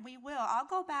 and we will, I'll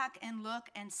go back and look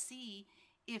and see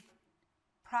if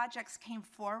projects came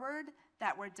forward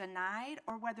that were denied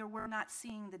or whether we're not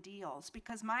seeing the deals.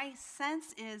 Because my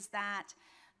sense is that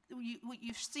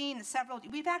you've seen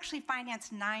we've actually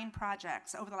financed 9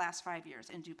 projects over the last 5 years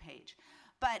in DuPage.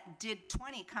 But did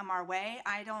 20 come our way?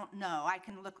 I don't know. I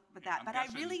can look at that. But I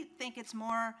really think it's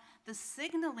more the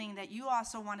signaling that you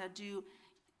also want to do.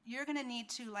 You're going to need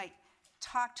to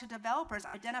talk to developers,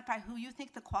 identify who you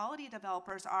think the quality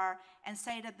developers are, and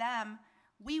say to them,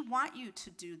 we want you to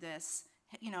do this.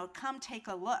 Come take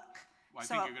a look. Well, I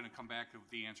think you're going to come back with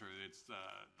the answer. It's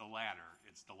the latter.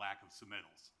 It's the lack of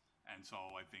submittals. And so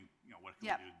I think, what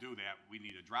can we do to do that? We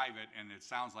need to drive it, and it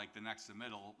sounds like the next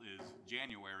submittal is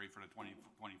January for the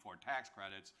 2024 tax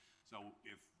credits. So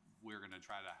if we're going to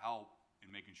try to help in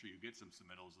making sure you get some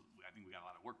submittals, I think we got a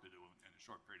lot of work to do in a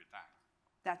short period of time.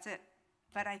 That's it.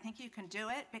 But I think you can do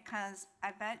it, because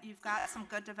I bet you've got some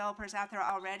good developers out there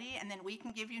already, and then we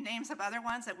can give you names of other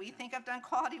ones that we think have done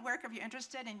quality work if you're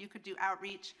interested, and you could do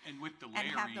outreach and with the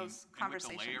and have those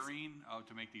conversations. And with the layering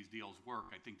to make these deals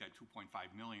work, I think that $2.5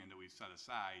 million that we've set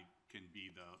aside can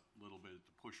be the little bit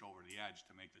to push over the edge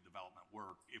to make the development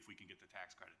work if we can get the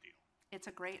tax credit deal. It's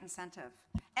a great incentive.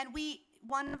 And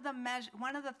one of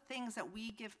the things that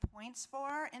we give points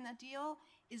for in the deal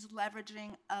is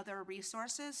leveraging other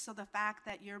resources. So the fact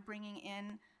that you're bringing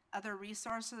in other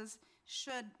resources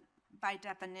should, by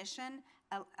definition,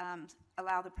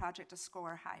 allow the project to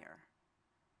score higher.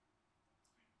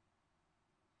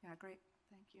 Yeah, great.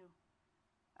 Thank you.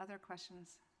 Other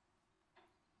questions?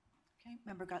 Okay,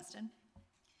 Member Guston.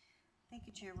 Thank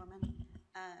you, Chairwoman.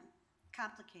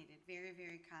 Complicated, very,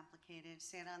 very complicated.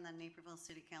 Sat on the Naperville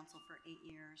City Council for 8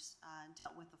 years,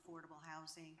 dealt with affordable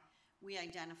housing. We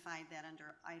identified that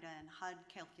under IDA and HUD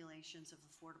calculations of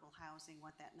affordable housing,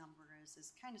 what that number is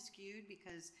kind of skewed,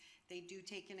 because they do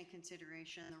take into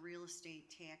consideration the real estate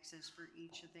taxes for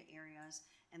each of the areas,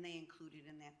 and they include it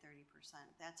in that 30%.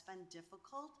 That's been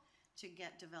difficult to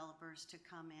get developers to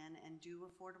come in and do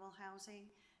affordable housing,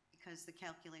 because the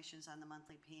calculations on the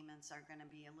monthly payments are going to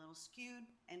be a little skewed.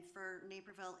 And for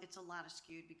Naperville, it's a lot of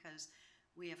skewed because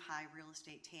we have high real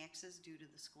estate taxes due to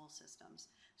the school systems.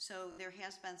 So there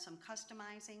has been some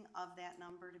customizing of that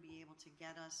number to be able to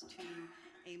get us to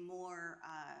a more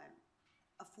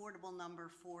affordable number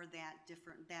for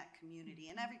that community.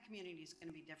 And every community is going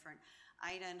to be different.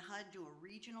 IDA and HUD do a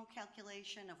regional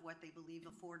calculation of what they believe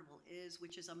affordable is,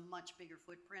 which is a much bigger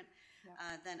footprint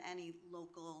than any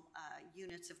local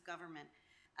units of government.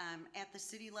 At the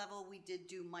city level, we did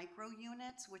do micro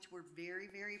units, which were very,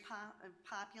 very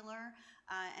popular,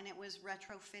 and it was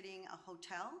retrofitting a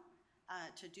hotel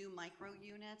to do micro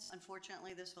units.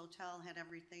 Unfortunately, this hotel had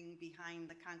everything behind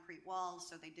the concrete walls,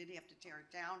 so they did have to tear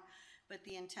it down. But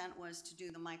the intent was to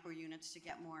do the micro units to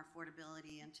get more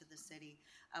affordability into the city.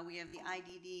 We have the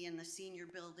IDD in the senior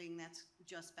building that's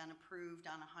just been approved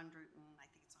on 100, and I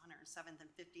think it's 107th and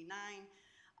 59.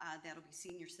 That'll be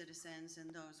senior citizens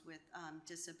and those with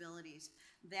disabilities.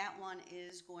 That one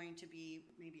is going to be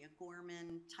maybe a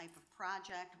Gorman type of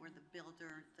project where the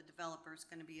developer is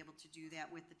going to be able to do that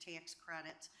with the tax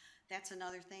credits. That's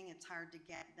another thing. It's hard to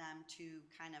get them to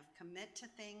kind of commit to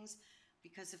things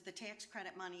because if the tax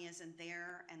credit money isn't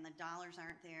there and the dollars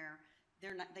aren't there,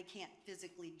 they can't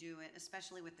physically do it,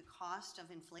 especially with the cost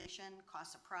of inflation,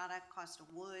 cost of product, cost of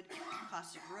wood,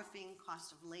 cost of roofing,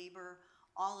 cost of labor.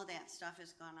 All of that stuff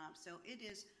has gone up. So it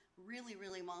is really,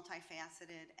 really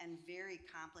multifaceted and very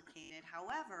complicated.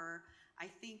 However, I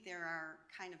think there are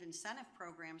kind of incentive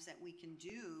programs that we can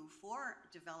do for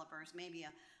developers, maybe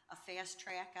a fast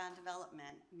track on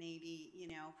development. Maybe,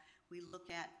 we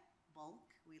look at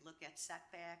bulk, we look at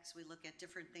setbacks, we look at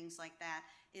different things like that.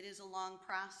 It is a long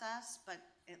process, but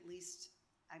at least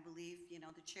I believe,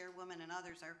 the chairwoman and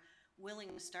others are willing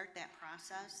to start that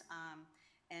process.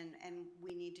 And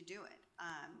we need to do it.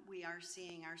 We are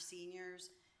seeing our seniors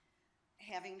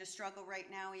having to struggle right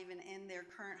now, even in their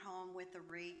current home, with the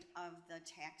rate of the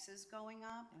taxes going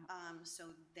up. So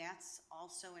that's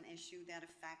also an issue that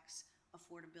affects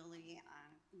affordability on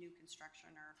new construction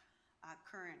or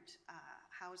current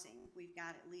housing. We've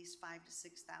got at least 5,000 to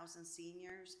 6,000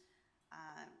 seniors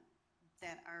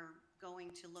that are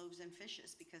going to loaves and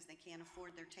fishes because they can't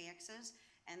afford their taxes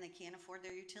and they can't afford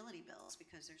their utility bills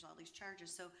because there's all these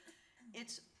charges. So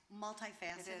it's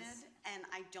multifaceted, and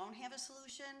I don't have a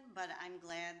solution, but I'm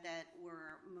glad that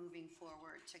we're moving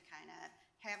forward to kind of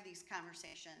have these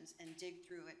conversations and dig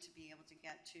through it to be able to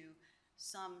get to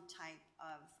some type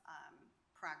of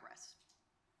progress.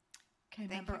 Okay,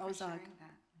 Thank Member you for Ozog. sharing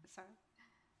that. Sorry.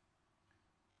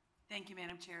 Thank you,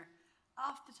 Madam Chair.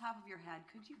 Off the top of your head,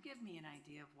 could you give me an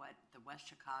idea of what the West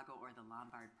Chicago or the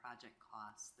Lombard project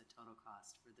costs, the total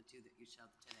cost for the two that you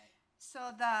showed today?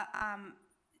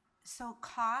 So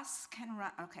costs can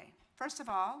run, okay, first of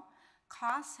all,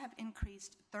 costs have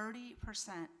increased 30%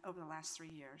 over the last 3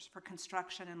 years for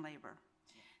construction and labor.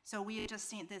 So we have just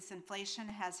seen this inflation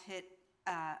has hit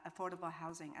affordable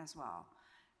housing as well,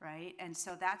 right? And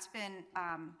so that's been,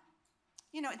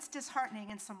 it's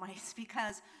disheartening in some ways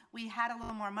because we had a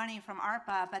little more money from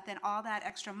ARPA, but then all that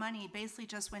extra money basically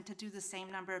just went to do the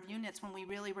same number of units when we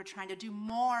really were trying to do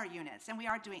more units. And we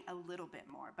are doing a little bit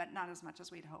more, but not as much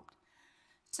as we'd hoped.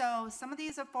 So some of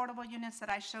these affordable units that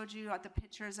I showed you the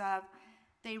pictures of,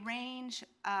 they range,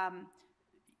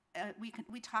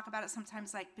 we talk about it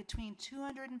sometimes like between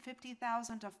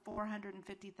 $250,000 to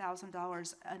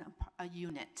 $450,000 a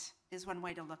unit is one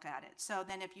way to look at it. So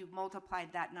then if you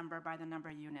multiplied that number by the number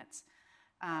of units.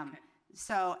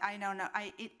 So I don't know,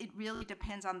 it really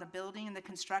depends on the building and the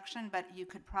construction, but you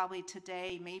could probably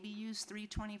today maybe use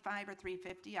 325 or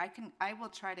 350. I will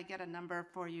try to get a number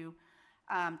for you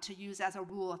to use as a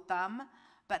rule of thumb,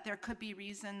 but there could be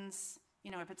reasons,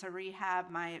 if it's a rehab,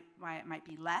 why it might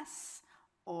be less,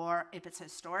 or if it's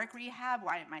historic rehab,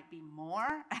 why it might be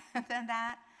more than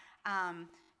that.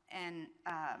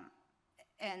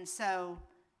 And so,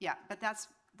 yeah, but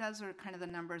those are kind of the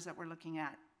numbers that we're looking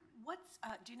at.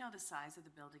 Do you know the size of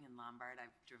the building in Lombard?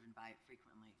 I've driven by it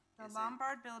frequently. The Is it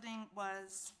Lombard building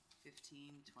was,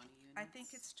 15, 20 units? I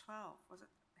think it's 12, was it?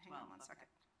 Hang on 12, one okay. second.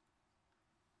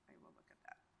 I will look at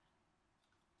that.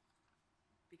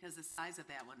 Because the size of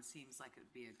that one seems like it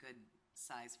would be a good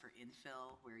size for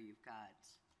infill where you've got,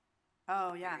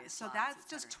 Oh, yeah, various so lots, that's et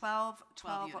just cetera.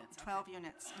 12 units, 12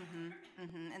 units.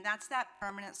 And that's that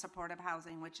permanent supportive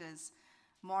housing, which is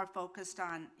more focused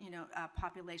on,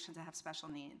 populations that have special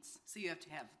needs. so you have to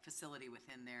have facility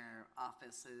within their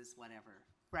offices, whatever.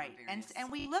 for Right, and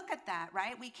various- we look at that,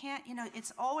 right? We can't,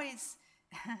 it's always,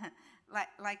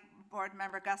 like Board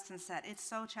Member Guston said, it's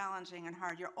so challenging and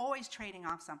hard. You're always trading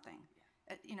off something.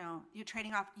 You're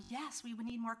trading off, yes, we would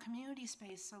need more community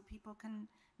space so people can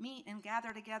meet and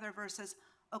gather together versus,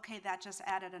 okay, that just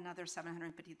added another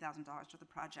 $750,000 to the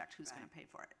project, who's going to pay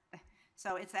for it?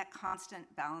 So it's that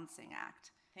constant balancing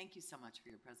act. Thank you so much for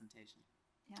your presentation.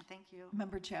 Yeah, thank you.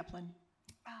 Member Chaplin.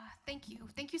 Thank you.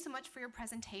 Thank you so much for your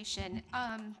presentation.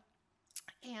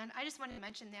 And I just wanted to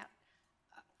mention that,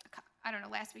 I don't know,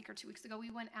 last week or 2 weeks ago, we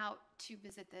went out to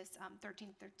visit this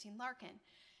 1313 Larkin.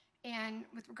 And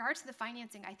with regard to the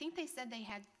financing, I think they said they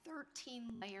had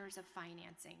 13 layers of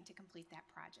financing to complete that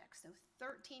project. So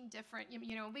 13 different,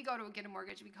 we go to get a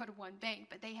mortgage, we go to one bank,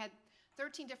 but they had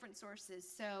 13 different sources.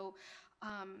 So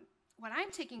what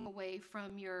I'm taking away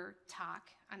from your talk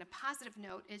on a positive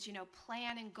note is,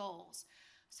 plan and goals.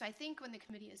 So I think when the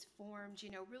committee is formed,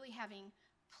 really having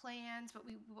plans,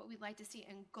 what we'd like to see,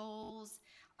 and goals,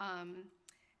 and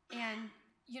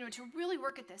to really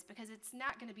work at this, because it's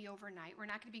not going to be overnight. We're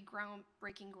not going to be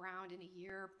breaking ground in a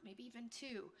year, maybe even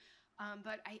 2.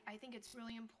 But I think it's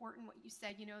really important what you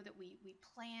said, that we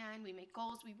plan, we make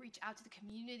goals, we reach out to the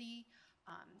community,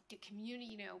 get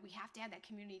community, we have to have that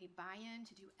community buy-in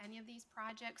to do any of these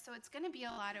projects. So it's going to be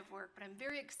a lot of work, but I'm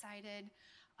very excited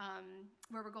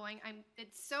where we're going.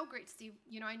 It's so great to see,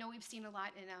 I know we've seen a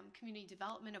lot in community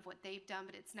development of what they've done,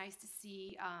 but it's nice to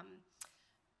see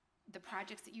the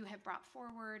projects that you have brought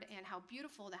forward and how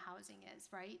beautiful the housing is,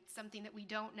 right? Something that we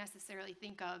don't necessarily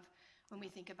think of when we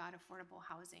think about affordable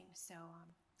housing. So,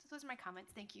 so those are my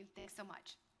comments. Thank you. Thanks so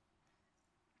much.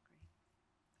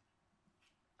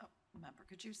 Member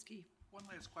Krajewski. One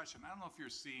last question. I don't know if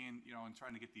you're seeing, in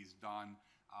trying to get these done,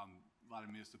 a lot of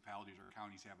municipalities or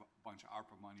counties have a bunch of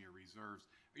ARPA money or reserves.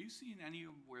 Are you seeing any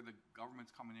of where the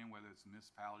government's coming in, whether it's the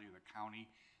municipality or the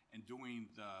county, and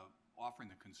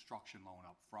offering the construction loan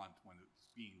up front when it's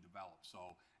being developed?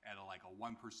 So at a 1%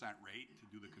 rate to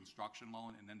do the construction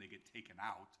loan, and then they get taken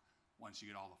out once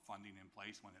you get all the funding in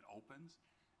place when it opens,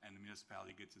 and the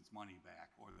municipality gets its money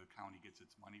back or the county gets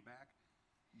its money back.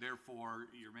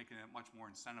 Therefore, you're making it much more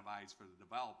incentivized for the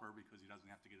developer because he doesn't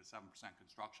have to get a 7%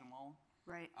 construction loan.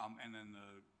 Right. And then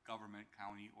the government,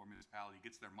 county, or municipality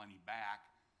gets their money back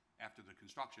after the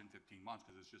construction, 15 months,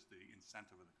 because it's just the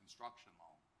incentive of the construction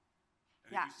loan.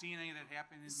 Yeah. Have you seen any of that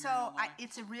happen in So Illinois?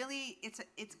 it's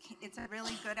a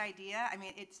really good idea. I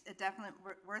mean, it's a definite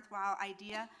worthwhile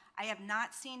idea. I have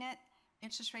not seen it.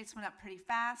 Interest rates went up pretty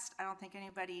fast. I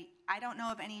don't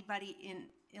know of anybody in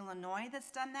Illinois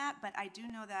that's done that, but I do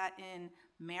know that in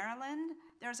Maryland,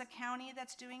 there's a county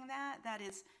that's doing that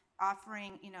is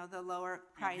offering, the lower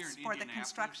price for the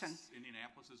construction.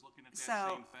 Indianapolis is looking at that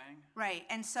So, same thing. right,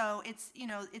 and so it's,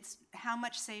 it's how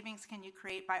much savings can you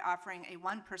create by offering a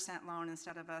 1% loan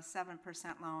instead of a 7%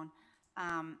 loan?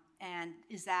 And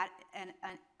is that an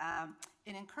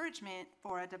encouragement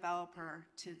for a developer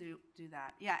to do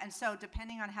that? Yeah, and so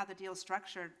depending on how the deal's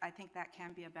structured, I think that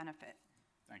can be a benefit.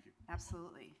 Thank you.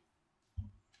 Absolutely.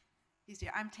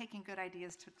 I'm taking good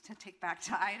ideas to take back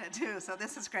to Ida too, so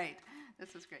this is great.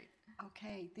 This is great.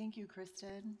 Okay, thank you,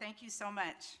 Kristen. Thank you so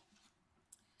much.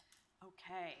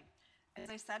 Okay, as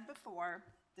I said before,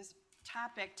 this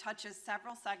topic touches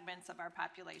several segments of our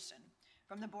population.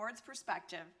 From the board's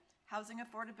perspective, housing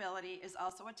affordability is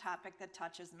also a topic that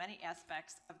touches many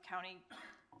aspects of county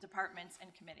departments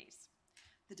and committees.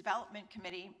 The Development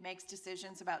Committee makes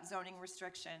decisions about zoning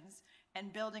restrictions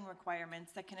and building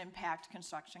requirements that can impact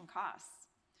construction costs.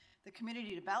 The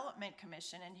Community Development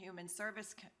Commission and Human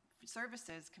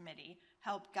Services Committee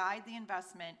help guide the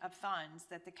investment of funds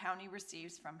that the county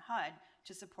receives from HUD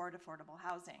to support affordable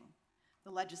housing.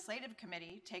 The Legislative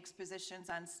Committee takes positions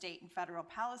on state and federal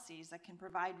policies that can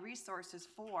provide resources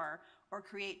for or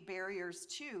create barriers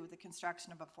to the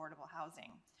construction of affordable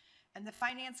housing. And the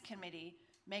Finance Committee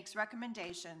makes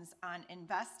recommendations on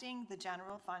investing the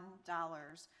general fund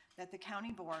dollars that the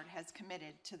county board has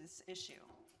committed to this issue.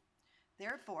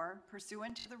 Therefore,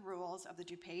 pursuant to the rules of the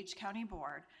DuPage County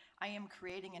Board, I am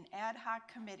creating an ad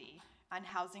hoc committee on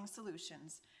housing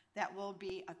solutions that will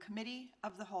be a committee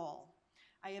of the whole.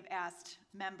 I have asked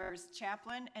members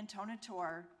Chaplin and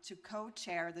Tonator to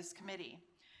co-chair this committee,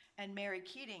 and Mary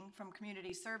Keating from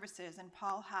Community Services and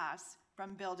Paul Haas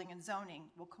from Building and Zoning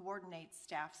will coordinate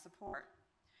staff support.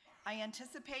 I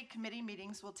anticipate committee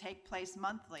meetings will take place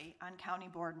monthly on county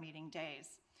board meeting days.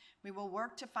 We will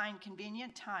work to find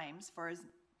convenient times for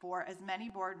as many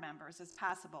board members as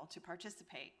possible to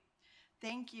participate.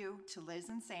 Thank you to Liz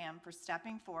and Sam for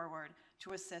stepping forward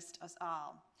to assist us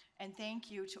all. And thank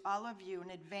you to all of you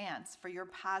in advance for your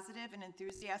positive and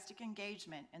enthusiastic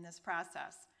engagement in this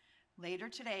process. Later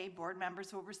today, board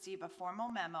members will receive a formal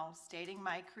memo stating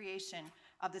my creation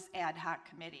of this ad hoc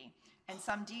committee and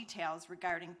some details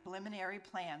regarding preliminary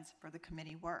plans for the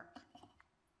committee work.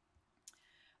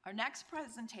 Our next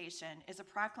presentation is a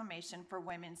proclamation for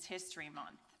Women's History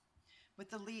Month.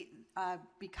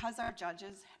 Because our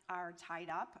judges are tied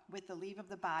up, with the leave of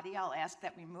the body, I'll ask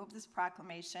that we move this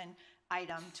proclamation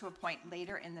item to a point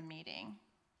later in the meeting.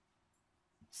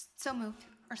 So moved.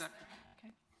 Okay,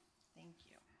 thank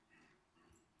you.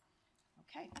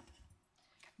 Okay.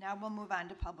 Now we'll move on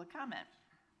to public comment.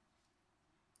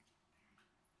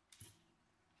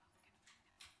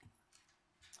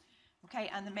 Okay,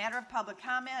 on the matter of public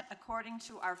comment, according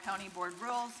to our county board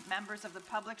rules, members of the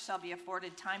public shall be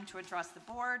afforded time to address the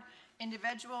board.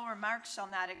 Individual remarks shall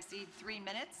not exceed 3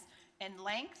 minutes in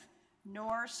length,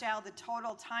 nor shall the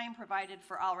total time provided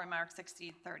for all remarks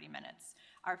exceed 30 minutes.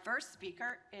 Our first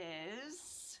speaker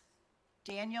is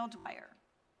Daniel Dwyer.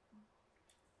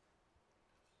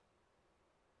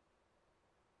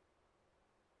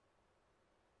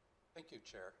 Thank you,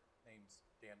 Chair. Name's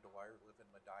Dan Dwyer, live in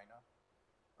Medina,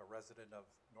 a resident of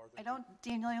northern.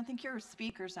 Daniel, I don't think your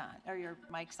speaker's on, or your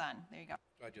mic's on. There you go.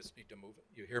 I just need to move it.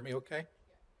 You hear me okay?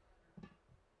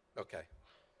 Okay.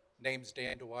 Name's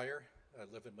Dan Dwyer. I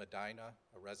live in Medina,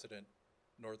 a resident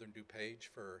northern DuPage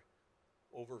for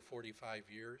over 45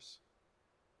 years.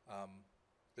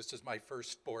 This is my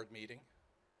first board meeting,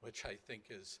 which I think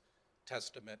is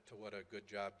testament to what a good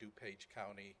job DuPage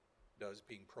County does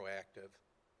being proactive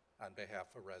on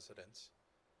behalf of residents.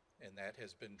 And that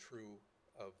has been true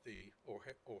of the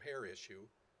O'Hare issue,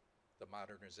 the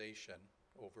modernization,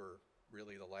 over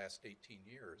really the last 18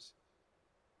 years.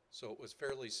 So it was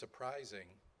fairly surprising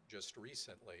just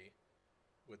recently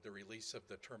with the release of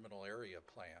the terminal area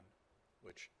plan,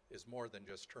 which is more than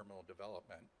just terminal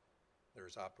development.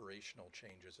 There's operational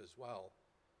changes as well.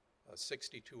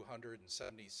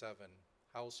 6,277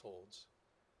 households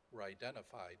were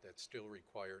identified that still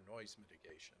require noise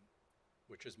mitigation,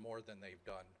 which is more than they've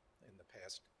done in the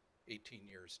past 18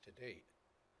 years to date.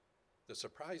 The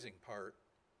surprising part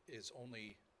is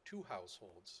only 2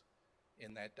 households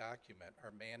in that document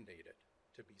are mandated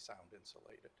to be sound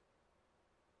insulated,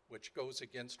 which goes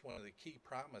against one of the key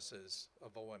promises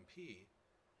of OMP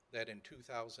that in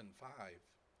 2005,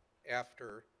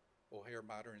 after O'Hare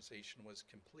modernization was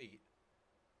complete,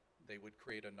 they would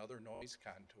create another noise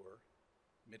contour,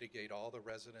 mitigate all the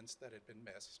residents that had been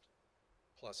missed,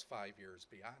 plus 5 years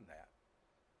beyond that.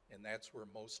 And that's where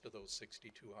most of those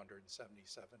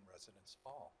 6,277 residents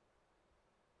fall.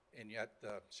 And yet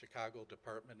the Chicago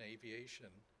Department of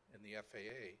Aviation and the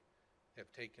FAA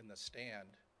have taken the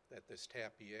stand that this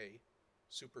TAP-EA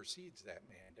supersedes that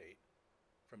mandate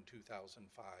from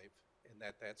 2005 and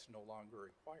that that's no longer a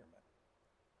requirement.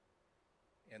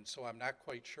 And so I'm not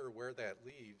quite sure where that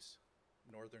leaves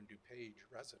northern DuPage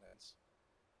residents.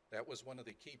 That was one of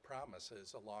the key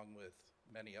promises, along with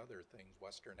many other things,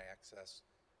 Western Access,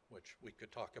 which we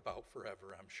could talk about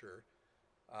forever, I'm sure.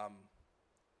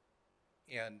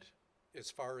 And as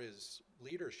far as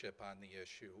leadership on the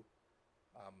issue,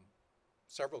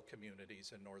 several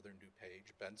communities in northern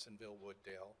DuPage, Bensonville,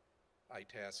 Wooddale,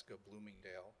 Itasca,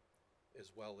 Bloomingdale,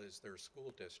 as well as their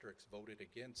school districts, voted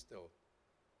against the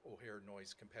O'Hare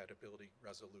Noise Compatibility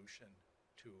Resolution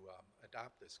to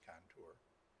adopt this contour.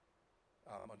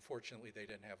 Unfortunately, they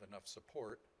didn't have enough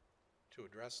support to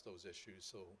address those issues,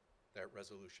 so that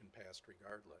resolution passed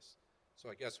regardless. So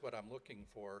I guess what I'm looking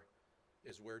for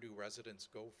is, where do residents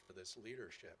go for this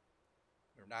leadership?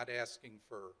 We're not asking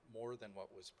for more than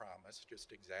what was promised,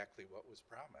 just exactly what was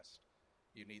promised.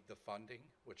 You need the funding,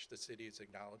 which the city has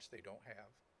acknowledged they don't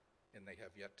have, and they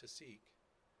have yet to seek.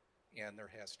 And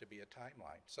there has to be a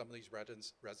timeline. Some of these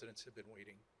residents have been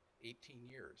waiting 18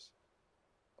 years.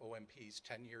 OMP's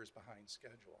 10 years behind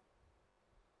schedule.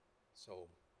 So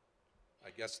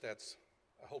I guess that's,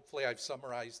 hopefully I've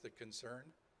summarized the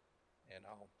concern, and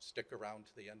I'll stick around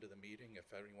to the end of the meeting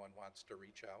if anyone wants to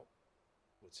reach out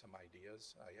with some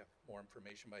ideas. I have more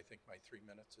information, but I think my 3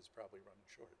 minutes is probably running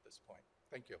short at this point.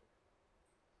 Thank you.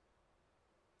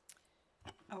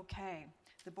 Okay,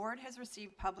 the board has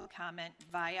received public comment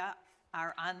via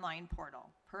our online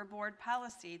portal. Per board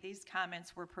policy, these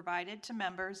comments were provided to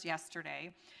members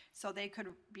yesterday so they could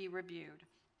be reviewed,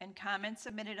 and comments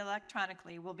submitted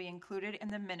electronically will be included in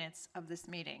the minutes of this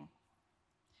meeting.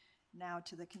 Now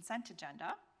to the consent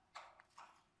agenda.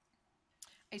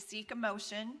 I seek a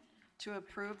motion to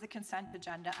approve the consent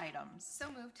agenda items. So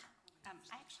moved. I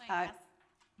actually asked,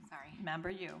 sorry. Member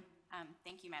you.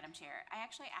 Thank you, Madam Chair. I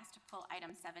actually asked to pull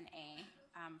item 7A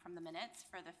from the minutes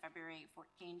for the February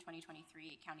 14,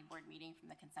 2023 County Board meeting from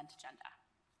the consent agenda.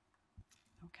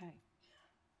 Okay.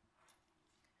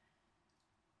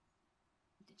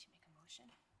 Did you make a motion?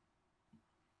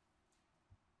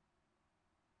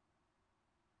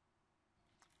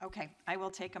 Okay, I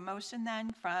will take a motion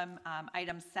then from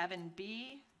item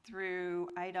 7B through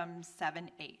item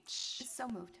 7H. So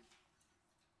moved.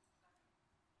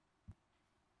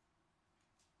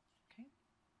 Okay.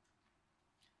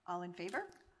 All in favor?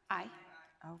 Aye.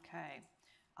 Okay.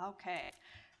 Okay.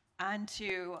 On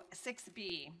to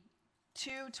 6B,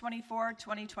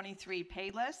 2/24/2023 pay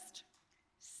list.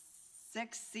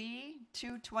 6C,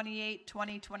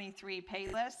 2/28/2023 pay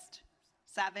list.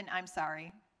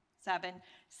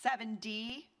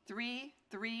 7D,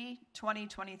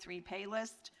 3/3/2023 pay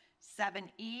list.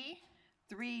 7E,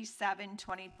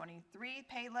 3/7/2023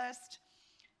 pay list.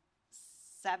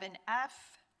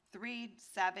 7F,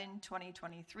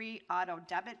 3/7/2023 auto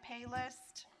debit pay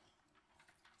list.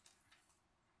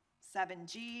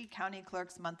 7G, County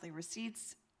Clerk's Monthly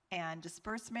Receipts and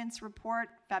Disbursements Report,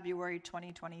 February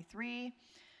 2023.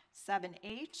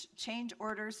 7H, change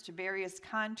orders to various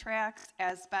contracts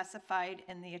as specified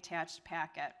in the attached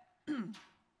packet.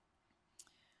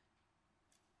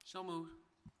 So moved.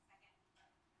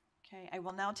 Okay, I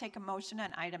will now take a motion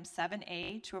on item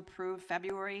 7A to approve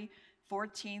February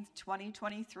 14th,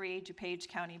 2023 DuPage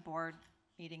County Board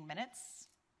meeting minutes.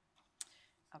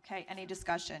 Okay, any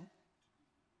discussion?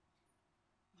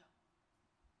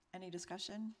 Any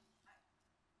discussion?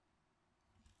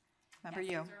 Member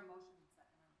you.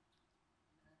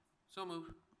 So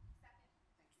moved.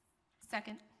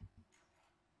 Second.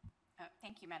 Oh,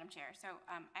 thank you, Madam Chair. So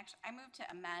actually, I move to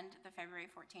amend the February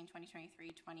 14,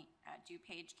 2023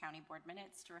 DuPage County Board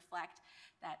minutes to reflect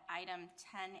that item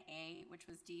 10A, which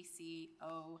was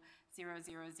DCO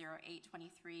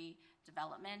 000823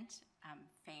 development,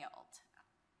 failed.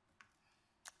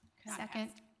 Okay.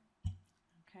 Second.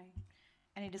 Okay.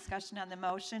 Any discussion on the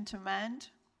motion to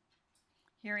amend?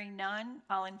 Hearing none,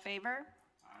 all in favor?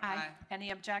 Aye.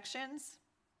 Any objections?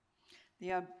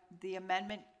 The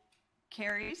amendment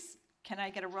carries. Can I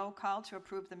get a roll call to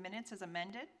approve the minutes as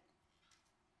amended?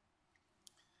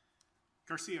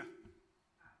 Garcia.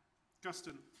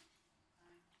 Guston.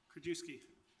 Krajewski.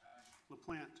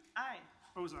 LaPlante. Aye.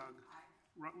 Ozog.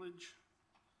 Rutledge.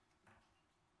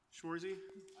 Schwarzy.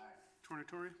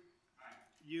 Tornatore.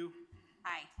 Yu.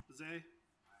 Aye. Zay.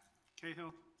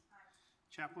 Cahill.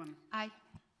 Chaplin. Aye.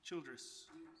 Childress.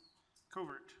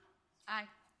 Covert. Aye.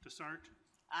 Desart.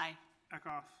 Aye.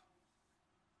 Eckhoff.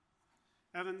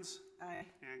 Evans. Aye.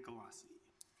 And Galassi.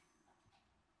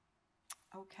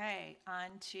 Okay,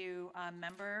 on to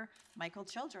member Michael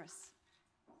Childress.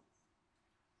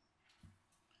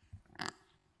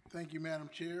 Thank you, Madam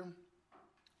Chair.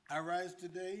 I rise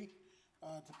today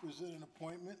to present an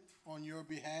appointment on your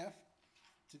behalf.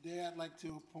 Today, I'd like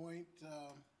to appoint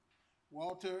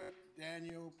Walter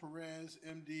Daniel Perez,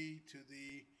 MD, to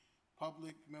the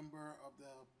public member of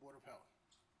the Board of Health.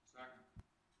 Second.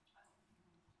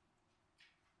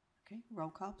 Okay, roll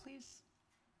call, please.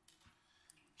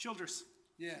 Childress.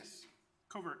 Yes.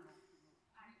 Covert.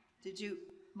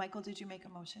 Michael, did you make a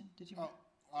motion? Did you? Oh,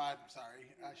 I'm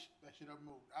sorry. I should have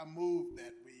moved. I moved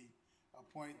that we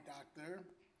appoint Dr.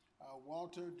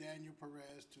 Walter Daniel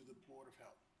Perez to the Board of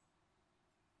Health.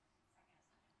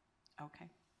 Okay.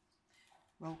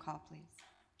 Roll call, please.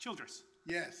 Childress.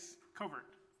 Yes. Covert.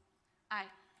 Aye.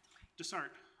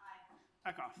 Desart.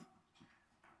 Eckhoff.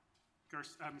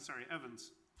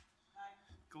 Evans.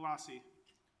 Galassi.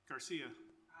 Garcia.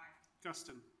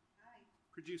 Guston.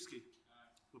 Krajewski.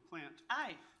 LaPlante.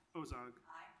 Aye. Ozog.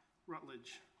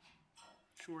 Rutledge.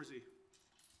 Schwarzy.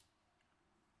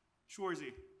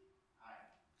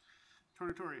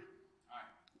 Tornatore.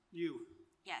 Yu.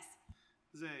 Yes.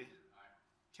 Zay.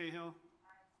 Cahill.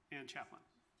 And Chaplin.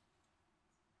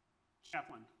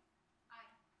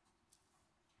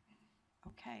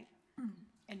 Okay.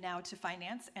 And now to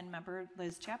finance and member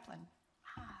Liz Chaplin.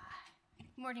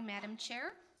 Morning, Madam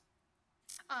Chair.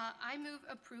 I move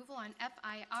approval on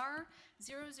FIR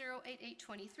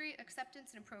 008823,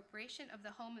 acceptance and appropriation of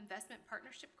the Home Investment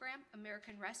Partnership Grant,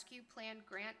 American Rescue Plan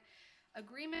Grant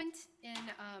Agreement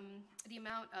in the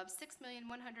amount of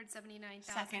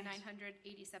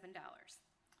 $6,179,987.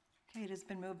 Okay, it has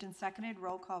been moved and seconded.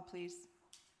 Roll call, please.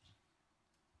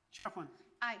 Chaplin.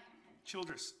 Aye.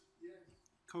 Childress.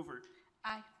 Covert.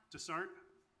 Aye. Desart.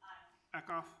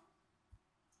 Eckhoff.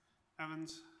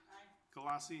 Evans.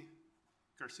 Galassi.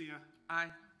 Garcia.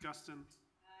 Aye. Guston.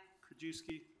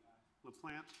 Krajewski.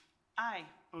 LaPlante. Aye.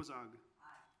 Ozog.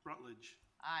 Rutledge.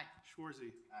 Aye.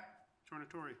 Schwarzy.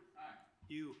 Tornatore.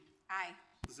 Yu. Aye.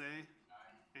 Zay.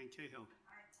 And Cahill.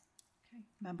 Okay,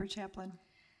 member Chaplin.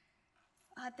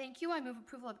 Thank you. I move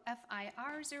approval of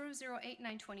FIR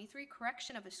 008923,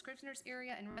 correction of a Scrivener's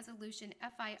area, and resolution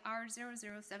FIR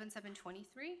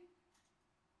 007723.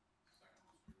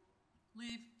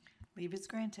 Leave. Leave is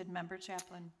granted. Member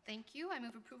Chaplin. Thank you. I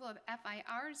move approval of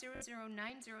FIR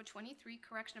 009023,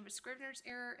 correction of a Scrivener's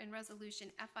error, and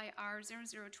resolution FIR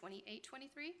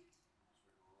 002823.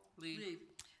 Leave.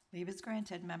 Leave is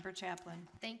granted. Member Chaplin.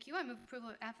 Thank you. I move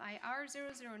approval of FIR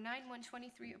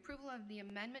 009123, approval of the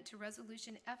amendment to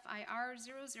Resolution FIR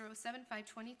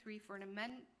 007523 for an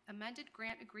amended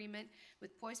grant agreement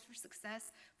with Poise for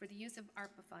Success for the use of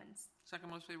ARPA funds. Second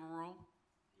most favorable rule.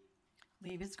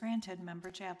 Leave is granted.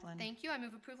 Member Chaplin. Thank you. I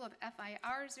move approval of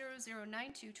FIR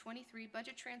 009223,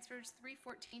 budget transfers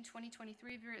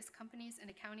 314-2023, various companies and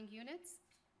accounting units.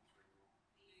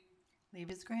 Leave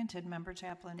is granted. Member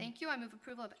Chaplin. Thank you. I move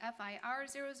approval of FIR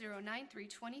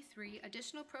 009323,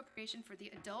 additional appropriation for the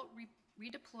Adult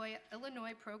Redeploy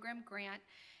Illinois Program Grant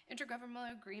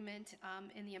intergovernmental agreement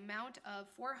in the amount of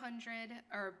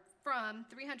from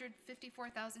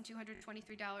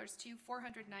 $354,223 to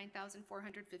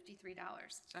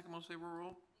 $409,453. Second most favorable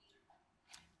rule.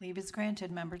 Leave is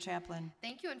granted. Member Chaplin.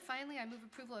 Thank you. And finally, I move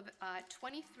approval of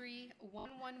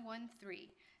 231113.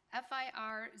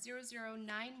 FIR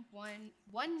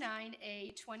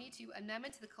 009119A22,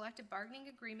 amendment to the collective bargaining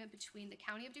agreement between the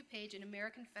County of DuPage and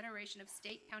American Federation of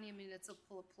State, County, and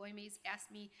Municipal Employees,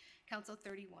 ASME Council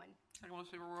 31. Second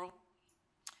most favorable rule.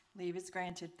 Leave is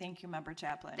granted. Thank you, Member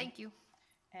Chaplin. Thank you.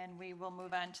 And we will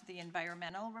move on to the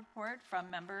environmental report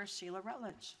from Member Sheila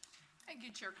Rutledge. Thank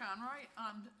you, Chair Conroy.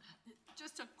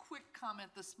 Just a quick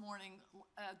comment this morning.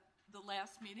 At the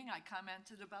last meeting, I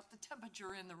commented about the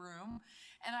temperature in the room,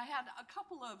 and I had a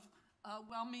couple of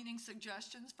well-meaning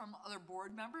suggestions from other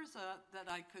board members that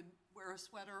I could wear a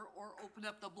sweater or open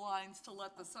up the blinds to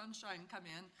let the sunshine come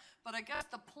in. But I guess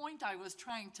the point I was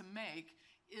trying to make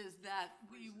is that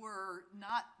we were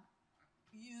not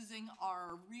using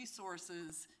our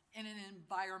resources in an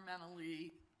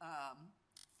environmentally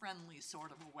friendly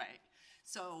sort of a way.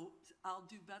 So I'll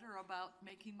do better about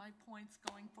making my points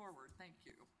going forward. Thank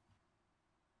you.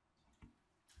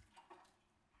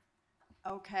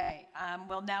 Okay,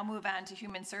 we'll now move on to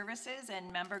Human Services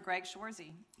and Member Greg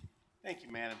Schwarzy. Thank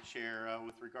you, Madam Chair.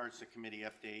 With regards to committee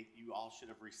update, you all should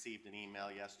have received an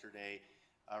email yesterday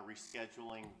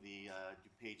rescheduling the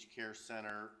DuPage Care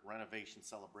Center renovation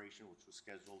celebration, which was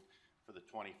scheduled for the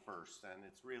 21st. And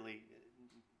it's really,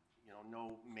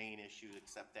 no main issue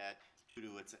except that due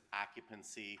to its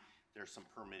occupancy, there's some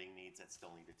permitting needs that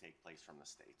still need to take place from the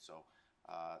state. So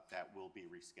that will be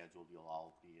rescheduled. You'll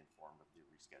all be informed of the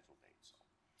rescheduled date.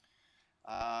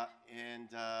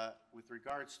 With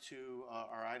regards to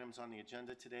our items on the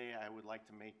agenda today, I would like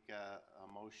to make a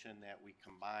motion that we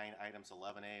combine items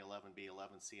 11A, 11B,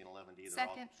 11C, and 11D. They're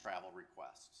all travel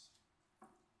requests.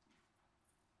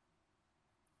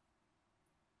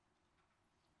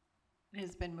 It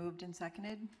has been moved and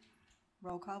seconded.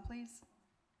 Roll call, please.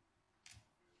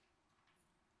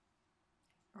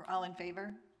 Or all in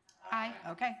favor? Aye.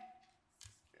 Okay. Okay,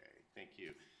 thank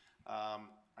you.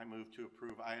 I move to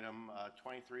approve item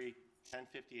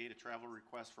 23-1058, a travel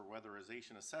request for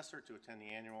weatherization assessor to attend the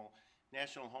annual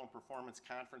National Home Performance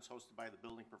Conference hosted by the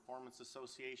Building Performance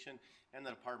Association and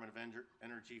the Department of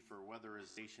Energy for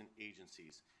weatherization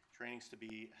agencies. Trainings to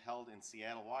be held in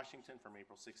Seattle, Washington from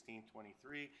April 16,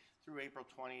 23 through April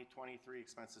 20, 23.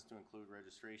 Expenses to include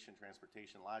registration,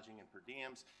 transportation, lodging, and per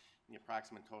diems in the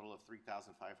approximate total of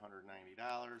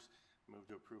 $3,590. Move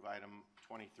to approve item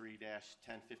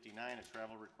 23-1059, a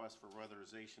travel request for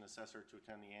weatherization assessor to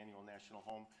attend the annual National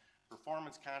Home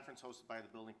Performance Conference hosted by the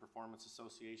Building Performance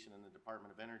Association and the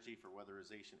Department of Energy for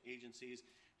weatherization agencies.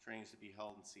 Trainings to be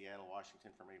held in Seattle,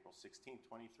 Washington from April 16,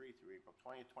 23 through April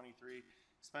 20, 23.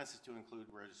 Expenses to include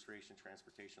registration,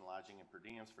 transportation, lodging, and per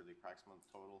diems for the approximate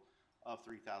total of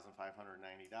 $3,590.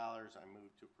 I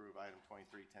move to approve item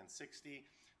 23-1060,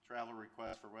 travel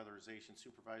request for weatherization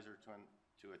supervisor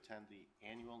to attend the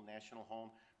annual National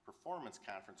Home Performance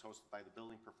Conference hosted by the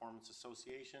Building Performance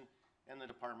Association and the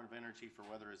Department of Energy for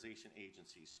weatherization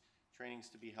agencies. Trainings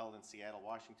to be held in Seattle,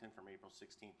 Washington from April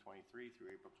 16, 23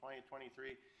 through April 20,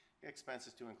 23.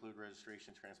 Expenses to include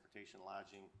registration, transportation,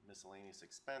 lodging, miscellaneous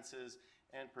expenses,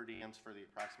 and per diems for the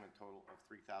approximate total of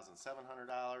 $3,700.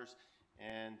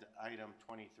 And item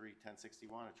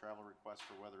 23-1061, a travel request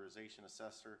for weatherization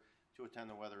assessor to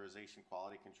attend the weatherization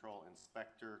quality control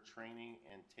inspector training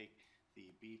and take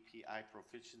the BPI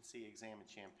proficiency exam in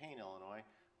Champaign, Illinois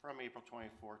from April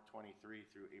 24, 23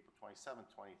 through April 27,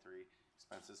 23.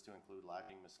 Expenses to include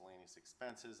lodging, miscellaneous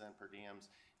expenses, and per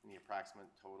diems in the approximate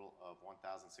total of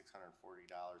 $1,640.97.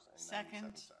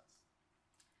 Second.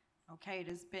 Okay, it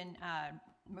has been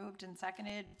moved and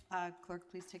seconded. Clerk,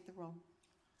 please take the roll.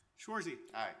 Schwarzy.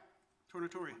 Aye.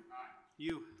 Tornatori. Aye.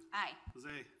 You. Aye.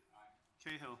 Jose.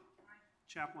 Cahill.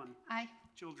 Chaplin. Aye.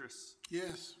 Childress.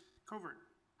 Yes. Covert.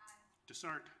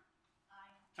 Desart.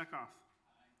 Eckhoff.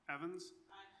 Evans.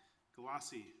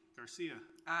 Galassi. Garcia.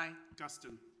 Aye.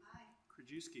 Guston.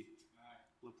 Krajewski.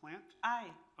 LaPlante,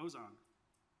 Aye. Ozog.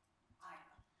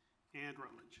 And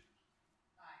Rutledge.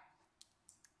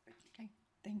 Okay,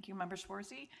 thank you, Member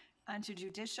Schwarzy. On to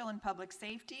Judicial and Public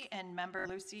Safety, and Member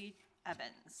Lucy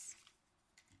Evans.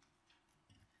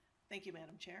 Thank you,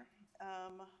 Madam Chair.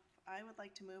 I would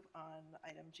like to move on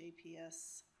item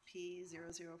JPS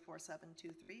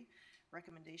P004723,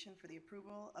 recommendation for the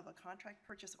approval of a contract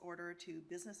purchase order to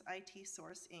Business IT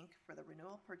Source, Inc. for the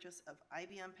renewal purchase of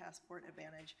IBM Passport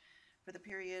Advantage for the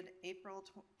period April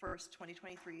 1st,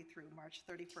 2023 through March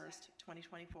 31st,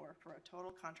 2024, for a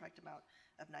total contract amount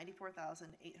of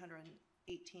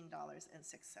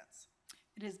 $94,818.06.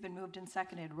 It has been moved and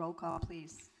seconded. Roll call,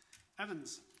 please.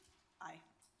 Evans. Aye.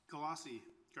 Galassi.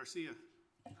 Garcia.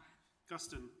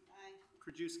 Guston.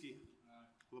 Krajewski.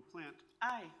 LaPlante.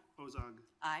 Aye. Ozog.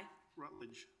 Aye.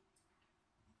 Rutledge.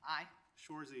 Aye.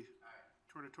 Shorzy.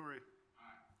 Tornatore.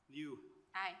 Yu.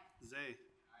 Aye. Zay.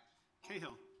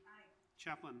 Cahill.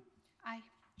 Chaplin. Aye.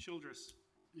 Childress.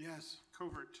 Yes.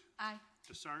 Covert. Aye.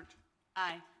 Desart.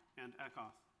 Aye. And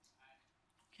Eckhoff.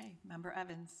 Okay, Member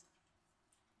Evans.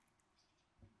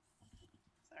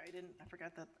 Sorry, I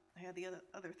forgot that I had the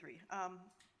other three.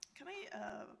 Can I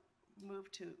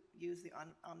move to use the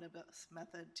omnibus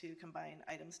method to combine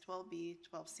items 12B,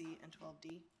 12C, and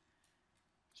 12D?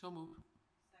 So moved.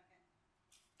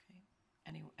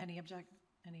 Okay, any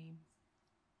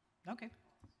okay.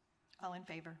 All in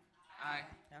favor? Aye.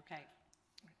 Okay.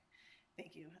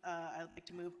 Thank you. I'd like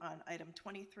to move on item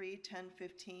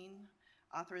 231015.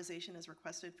 Authorization is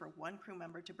requested for one crew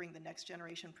member to bring the next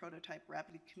generation prototype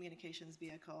rapid communications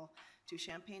vehicle to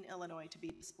Champaign, Illinois to be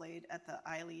displayed at the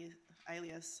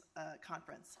ILEAS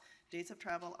conference. Dates of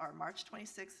travel are March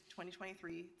 26,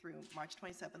 2023 through March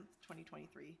 27,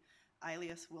 2023.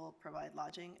 ILEAS will provide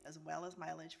lodging as well as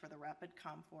mileage for the Rapid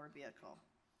COM4 vehicle.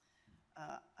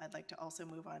 I'd like to also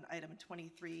move on item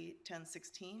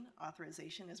 231016.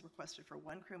 Authorization is requested for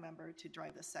one crew member to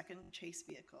drive the second chase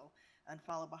vehicle and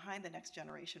follow behind the next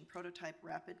generation prototype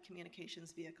rapid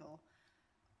communications vehicle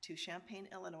to Champaign,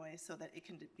 Illinois, so that it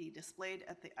can be displayed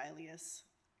at the ILEAS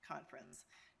conference.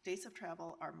 Dates of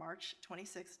travel are March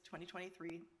 26,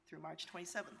 2023 through March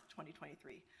 27,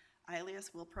 2023.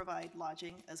 ILEAS will provide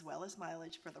lodging as well as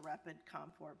mileage for the rapid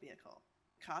COM4 vehicle.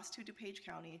 Cost to DuPage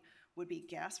County would be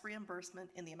gas reimbursement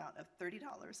in the amount of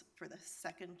 $30 for the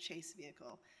second chase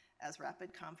vehicle, as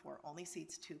Rapid COM4 only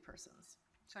seats 2 persons.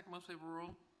 Second most favorable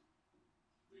rule.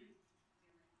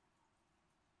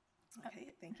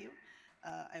 Okay, thank you.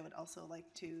 I would also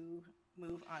like to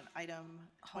move on item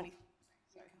 20.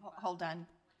 Sorry. Hold on.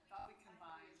 Thought we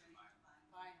combined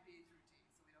 5B through D,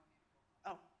 so we don't need to go.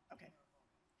 Oh, okay.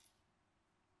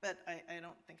 But I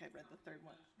don't think I read the third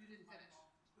one. You didn't finish.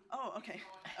 Oh, okay,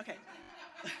 okay.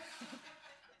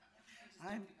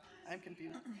 I'm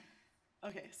confused.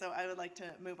 Okay, so I would like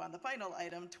to move on the final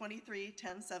item,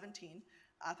 231017.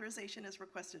 Authorization is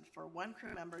requested for one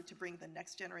crew member to bring the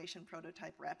next generation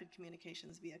prototype rapid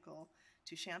communications vehicle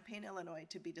to Champaign, Illinois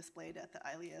to be displayed at the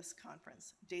ILEAS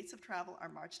conference. Dates of travel are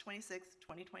March 26,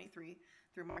 2023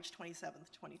 through March 27,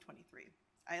 2023.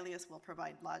 ILEAS will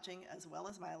provide lodging as well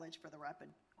as mileage for the Rapid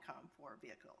COM4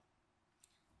 vehicle.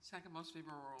 Second most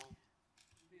favorable rule.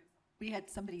 We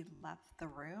had somebody left the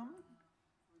room,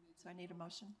 so I need a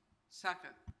motion.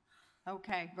 Second.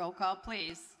 Okay, roll call,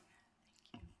 please.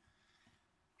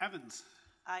 Evans.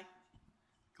 Aye.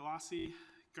 Galassi.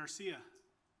 Garcia.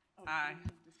 Aye.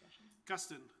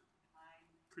 Guston.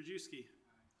 Krajewski.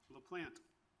 LaPlante.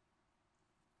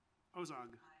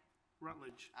 Ozog.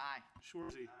 Rutledge. Aye.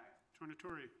 Shorzy.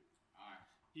 Tornatore.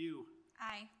 Yu.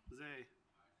 Aye. Zay.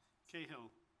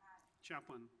 Cahill.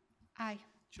 Chaplin. Aye.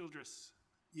 Childress.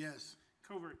 Yes.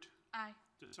 Covert. Aye.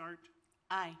 Desart.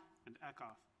 Aye. And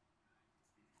Eckhoff.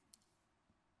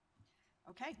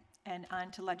 Okay, and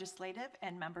on to legislative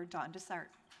and member Dawn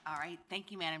Desart. All right, thank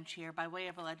you, Madam Chair. By way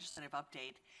of a legislative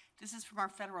update, this is from our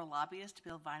federal lobbyist,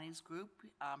 Bill Viney's group.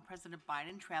 President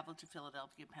Biden traveled to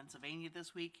Philadelphia, Pennsylvania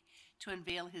this week to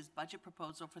unveil his budget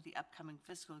proposal for the upcoming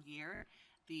fiscal year.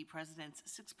 The president's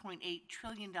 $6.8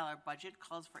 trillion budget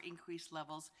calls for increased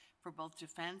levels for both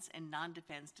defense and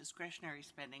non-defense discretionary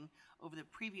spending over the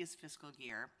previous fiscal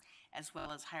year, as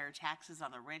well as higher taxes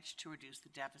on the rich to reduce the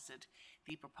deficit.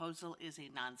 The proposal is a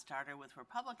non-starter with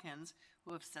Republicans,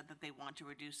 who have said that they want to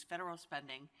reduce federal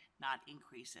spending, not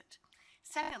increase it.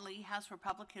 Secondly, House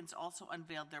Republicans also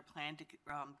unveiled their plan to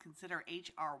consider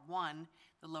H.R. 1,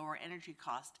 the Lower Energy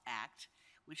Cost Act,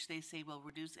 which they say will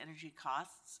reduce energy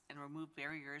costs and remove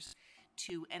barriers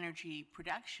to energy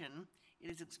production.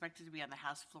 It is expected to be on the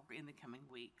House floor in the coming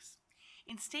weeks.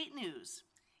 In state news,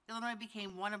 Illinois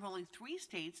became one of only 3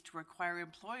 states to require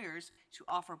employers to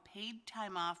offer paid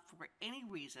time off for any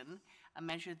reason, a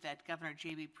measure that Governor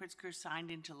J.B. Pritzker signed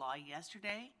into law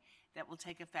yesterday that will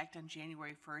take effect on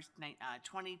January 1st,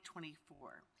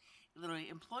 2024. Illinois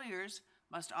employers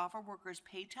must offer workers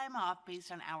paid time off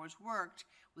based on hours worked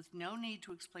with no need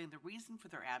to explain the reason for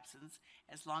their absence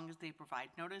as long as they provide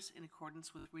notice in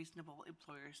accordance with reasonable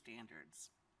employer standards.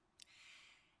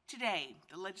 Today,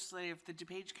 the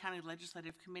DuPage County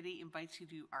Legislative Committee invites you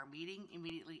to our meeting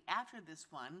immediately after this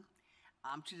one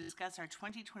to discuss our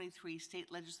 2023 state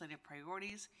legislative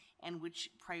priorities and which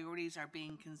priorities are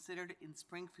being considered in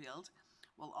Springfield.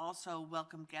 We'll also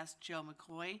welcome guest Joe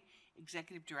McCoy,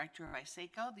 Executive Director of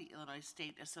ISACO, the Illinois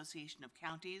State Association of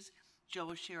Counties. Joe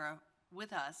will share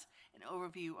with us an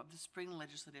overview of the spring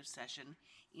legislative session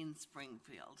in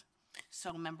Springfield.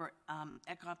 So, Member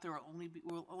Eckhoff,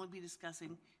 we'll only be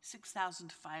discussing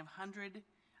 6,500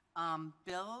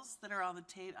 bills that are on the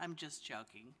table. I'm just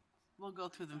joking. We'll go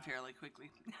through them fairly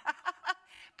quickly.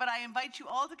 But I invite you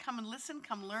all to come and listen,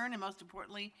 come learn, and most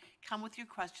importantly, come with your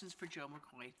questions for Joe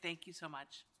McCoy. Thank you so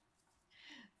much.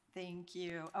 Thank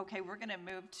you. Okay, we're going to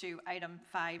move to item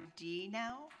 5D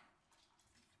now.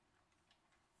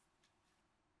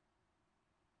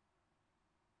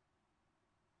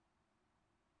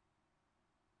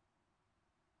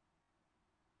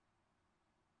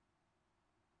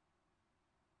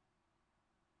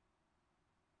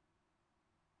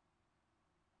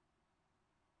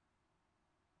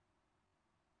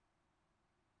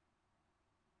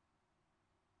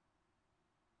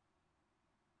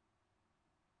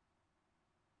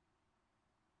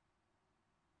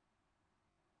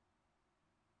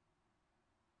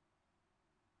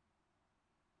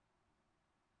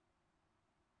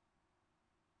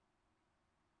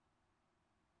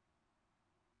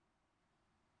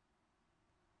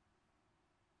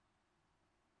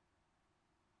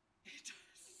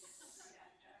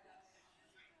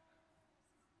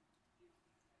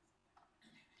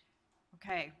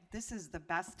 Okay, this is the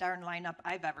best darn lineup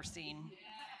I've ever seen.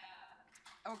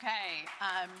 Okay,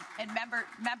 and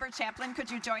Member Chaplin,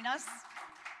 could you join us?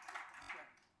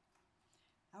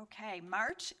 Okay,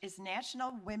 March is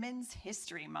National Women's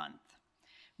History Month.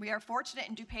 We are fortunate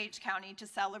in DuPage County to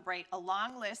celebrate a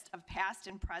long list of past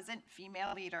and present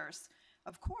female leaders.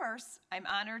 Of course, I'm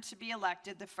honored to be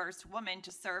elected the first woman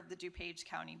to serve the DuPage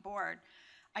County Board.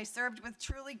 I served with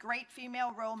truly great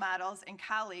female role models and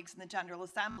colleagues in the General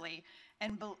Assembly,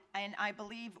 and I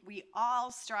believe we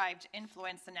all strive to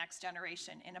influence the next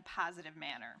generation in a positive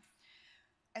manner.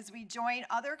 As we join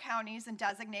other counties in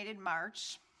designated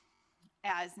March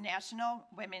as National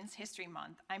Women's History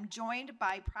Month, I'm joined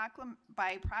by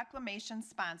proclamation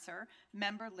sponsor,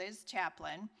 Member Liz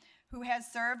Chaplin, who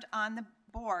has served on the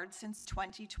board since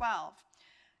 2012,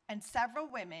 and several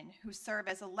women who serve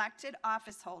as elected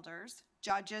office holders,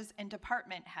 judges, and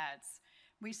department heads.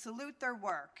 We salute their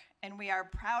work, and we are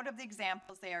proud of the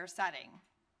examples they are setting.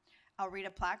 I'll read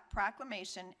a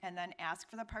proclamation and then ask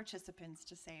for the participants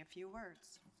to say a few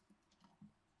words.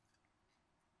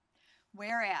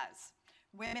 Whereas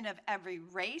women of every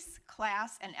race,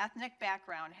 class, and ethnic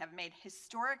background have made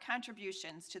historic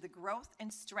contributions to the growth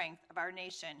and strength of our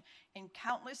nation in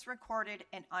countless recorded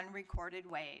and unrecorded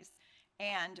ways.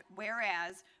 And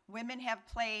whereas women have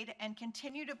played and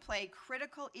continue to play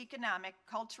critical economic,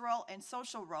 cultural, and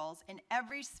social roles in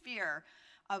every sphere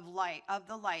of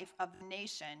the life of the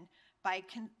nation by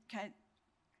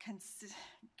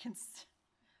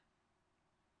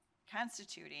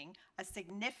constituting a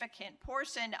significant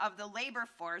portion of the labor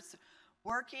force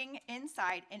working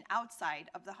inside and outside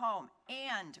of the home.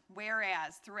 And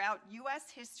whereas throughout U.S.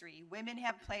 history, women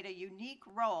have played a unique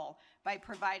role by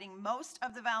providing most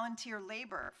of the volunteer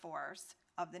labor force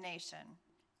of the nation.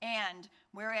 And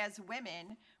whereas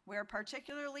women were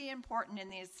particularly important in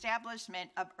the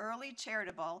establishment of early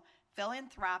charitable,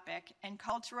 philanthropic, and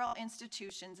cultural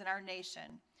institutions in our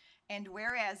nation. And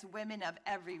whereas women of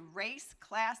every race,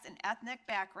 class, and ethnic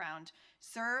background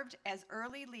served as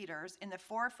early leaders in the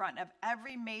forefront of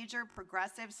every major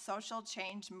progressive social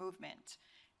change movement.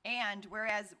 And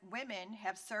whereas women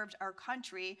have served our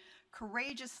country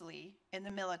courageously in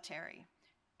the military.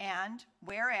 And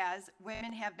whereas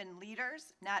women have been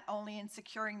leaders not only in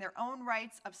securing their own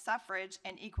rights of suffrage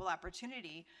and equal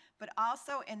opportunity, but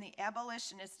also in the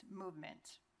abolitionist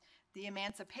movement, the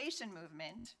emancipation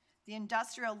movement, the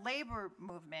industrial labor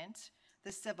movement,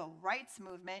 the civil rights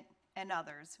movement, and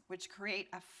others, which create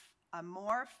a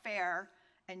more fair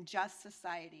and just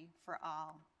society for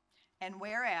all. And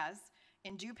whereas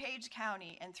in DuPage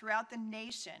County and throughout the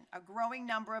nation, a growing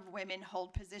number of women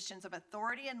hold positions of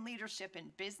authority and leadership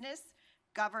in business,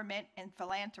 government, and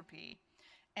philanthropy,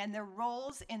 and their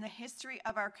roles in the history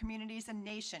of our communities and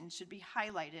nation should be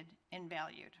highlighted and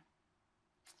valued.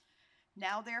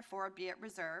 Now therefore be it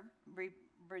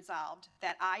resolved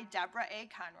that I, Deborah A.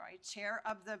 Conroy, Chair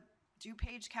of the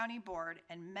DuPage County Board,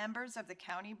 and members of the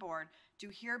County Board do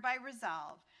hereby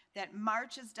resolve that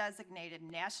March is designated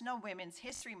National Women's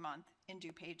History Month in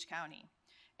DuPage County,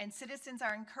 and citizens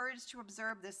are encouraged to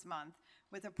observe this month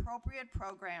with appropriate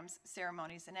programs,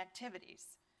 ceremonies, and activities.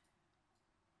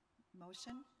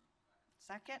 Motion?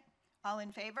 Second? All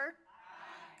in favor?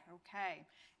 Aye. Okay.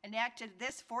 Enacted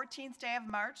this 14th day of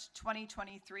March,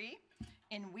 2023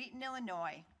 in Wheaton,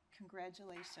 Illinois.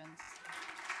 Congratulations.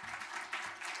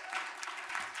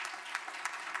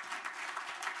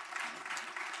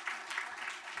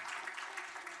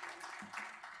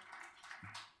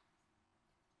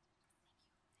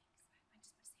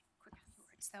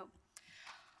 So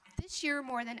this year,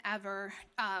 more than ever,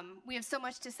 we have so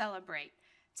much to celebrate.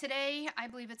 Today, I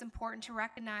believe it's important to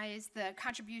recognize the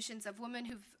contributions of women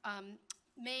who've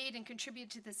made and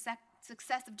contributed to the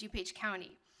success of DuPage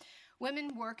County.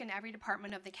 Women work in every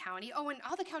department of the county. Oh, and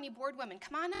all the county board women,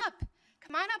 come on up.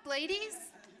 Come on up, ladies.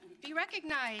 Be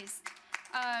recognized.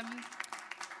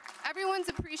 Everyone's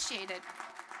appreciated.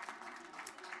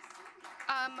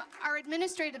 Our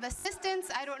administrative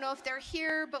assistants, I don't know if they're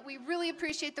here, but we really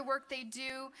appreciate the work they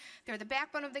do. They're the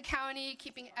backbone of the county,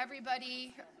 keeping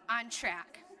everybody on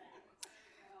track.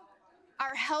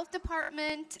 Our health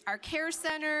department, our care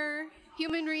center,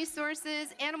 human resources,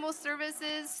 animal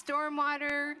services,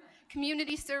 stormwater,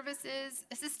 community services,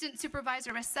 assistant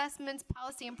supervisor of assessments,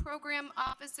 policy and program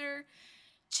officer,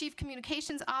 chief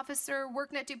communications officer,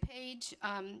 WorkNet DuPage,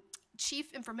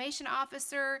 chief information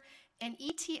officer, and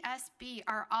ETSB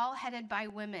are all headed by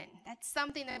women. That's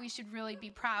something that we should really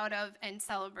be proud of and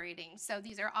celebrating. So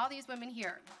these are all these women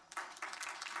here.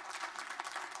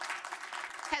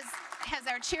 As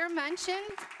our chair mentioned,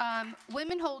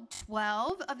 women hold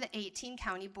 12 of the 18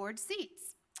 county board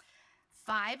seats.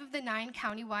 5 of the 9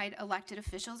 countywide elected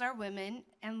officials are women,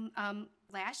 and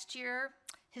last year,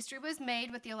 history was made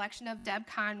with the election of Deb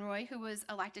Conroy, who was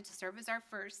elected to serve as our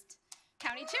first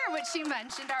county chair, which she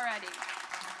mentioned already.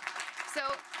 So,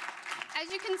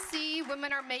 as you can see,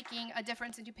 women are making a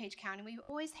difference in DuPage County. We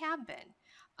always have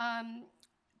been.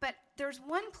 But there's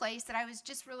one place that I was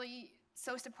just really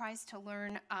so surprised to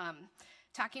learn.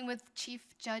 Talking with Chief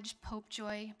Judge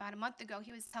Popejoy about a month ago,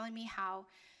 he was telling me how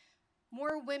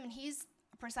more women, he's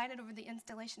presided over the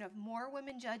installation of more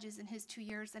women judges in his 2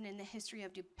 years than in the history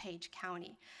of DuPage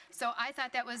County. So I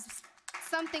thought that was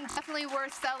something definitely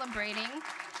worth celebrating.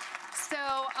 So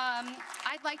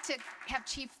I'd like to have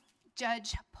Chief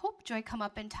Judge Popejoy come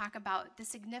up and talk about the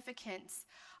significance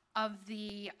of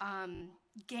the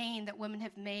gain that women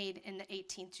have made in the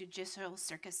 18th Judicial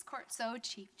Circuit Court. So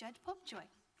Chief Judge Popejoy.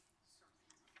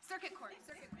 Circuit Court.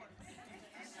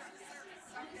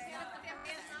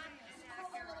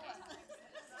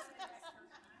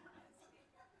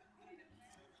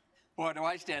 Boy, do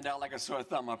I stand out like a sore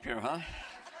thumb up here, huh?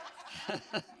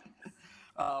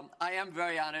 I am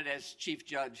very honored as Chief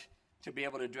Judge to be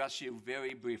able to address you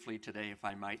very briefly today, if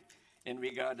I might, in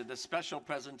regard to the special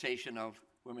presentation of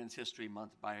Women's History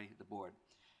Month by the board.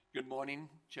 Good morning,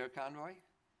 Chair Conroy.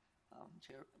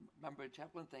 Member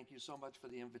Chaplin, thank you so much for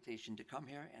the invitation to come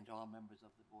here, and to all members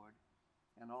of the board,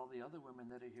 and all the other women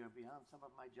that are here beyond some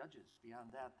of my judges.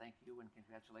 Beyond that, thank you and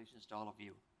congratulations to all of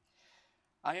you.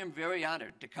 I am very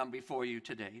honored to come before you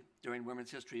today during Women's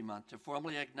History Month to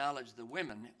formally acknowledge the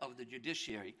women of the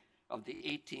judiciary of the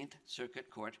 18th Circuit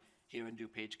Court here in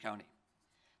DuPage County.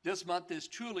 This month is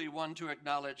truly one to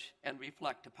acknowledge and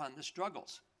reflect upon the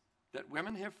struggles that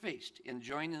women have faced in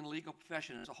joining the legal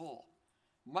profession as a whole,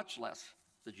 much less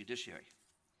the judiciary.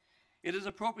 It is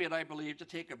appropriate, I believe, to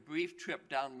take a brief trip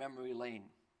down memory lane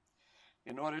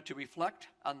in order to reflect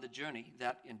on the journey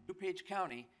that in DuPage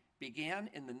County began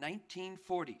in the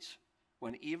 1940s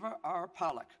when Eva R.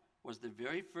 Pollock was the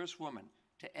very first woman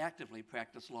to actively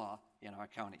practice law in our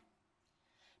county.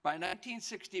 By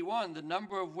 1961, the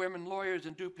number of women lawyers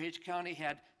in DuPage County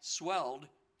had swelled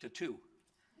to 2,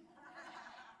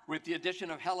 with the addition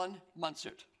of Helen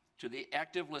Munsert to the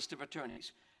active list of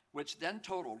attorneys, which then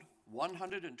totaled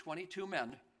 122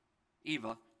 men,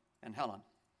 Eva and Helen.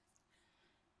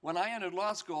 When I entered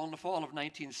law school in the fall of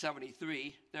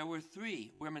 1973, there were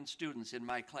 3 women students in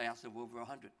my class of over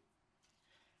 100.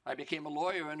 I became a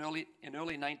lawyer in early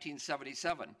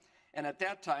 1977, and at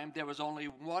that time there was only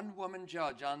 1 woman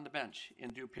judge on the bench in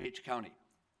DuPage County,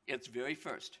 its very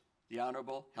first, the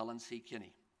Honorable Helen C.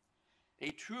 Kinney.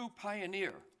 A true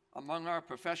pioneer among our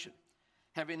profession,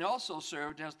 having also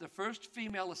served as the first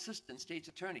female assistant state's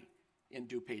attorney in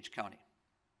DuPage County.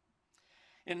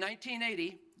 In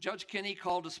 1980, Judge Kinney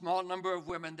called a small number of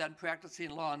women then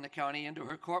practicing law in the county into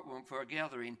her courtroom for a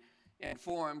gathering and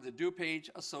formed the DuPage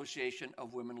Association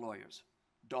of Women Lawyers,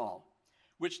 DAWL,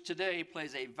 which today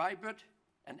plays a vibrant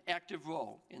and active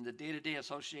role in the day-to-day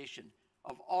association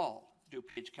of all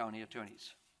DuPage County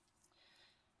attorneys.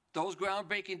 Those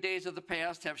groundbreaking days of the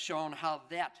past have shown how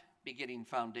that beginning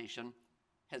foundation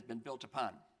has been built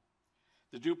upon.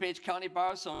 The DuPage County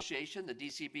Bar Association, the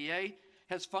DCBA,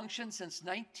 has functioned since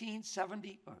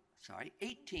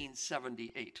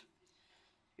 1878.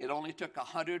 It only took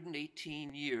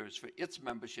 118 years for its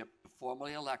membership to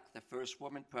formally elect the first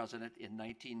woman president in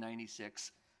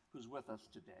 1996, who's with us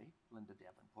today, Linda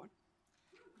Davenport.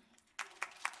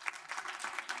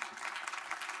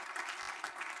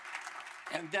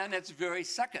 And then its very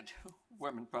second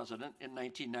woman president in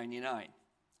 1999.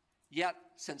 Yet,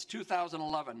 since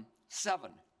 2011,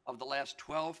 7 of the last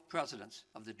 12 presidents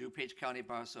of the DuPage County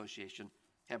Bar Association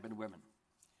have been women.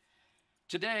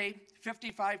 Today,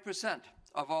 55%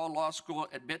 of all law school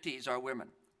admittees are women.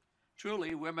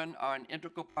 Truly, women are an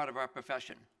integral part of our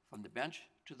profession, from the bench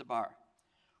to the bar.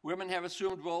 Women have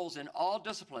assumed roles in all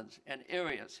disciplines and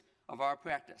areas of our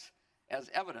practice, as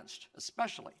evidenced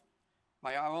especially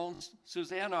by our own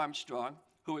Suzanne Armstrong,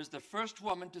 who is the first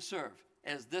woman to serve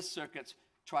as this circuit's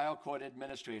trial court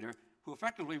administrator, who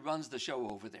effectively runs the show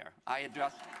over there. I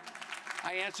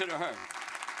answer to her.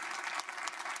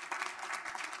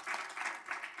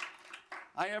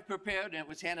 I have prepared, and it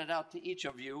was handed out to each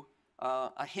of you,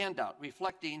 a handout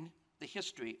reflecting the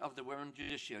history of the women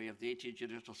judiciary of the 18th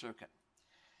Judicial Circuit.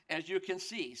 As you can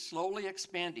see, slowly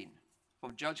expanding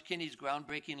from Judge Kinney's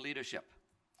groundbreaking leadership.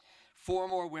 4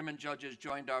 more women judges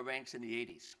joined our ranks in the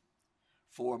 80s,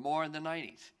 4 more in the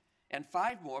 90s, and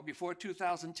 5 more before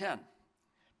 2010.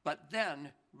 But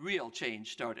then real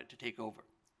change started to take over.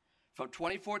 From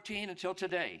 2014 until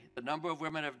today, the number of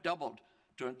women have doubled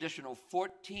to an additional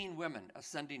 14 women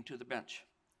ascending to the bench.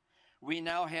 We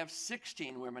now have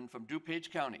 16 women from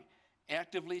DuPage County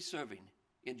actively serving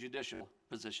in judicial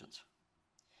positions.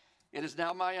 It is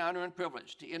now my honor and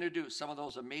privilege to introduce some of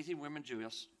those amazing women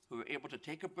jurists who are able to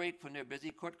take a break from their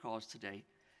busy court calls today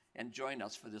and join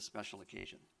us for this special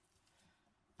occasion.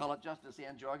 Appellate Justice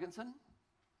Ann Jorgensen.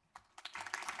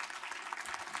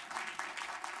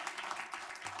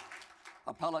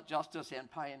 Appellate Justice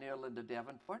and pioneer Linda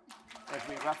Davenport, as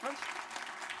we referenced.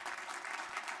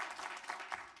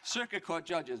 Circuit Court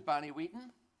Judges Bonnie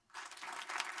Wheaton.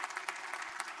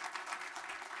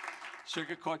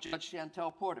 Circuit Court Judge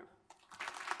Chantel Porter.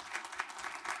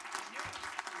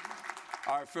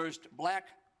 Our first black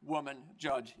woman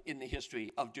judge in the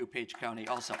history of DuPage County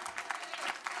also.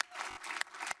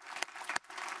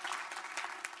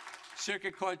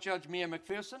 Circuit Court Judge Mia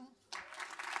McPherson.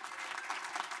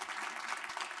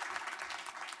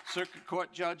 Circuit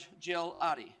Court Judge Jill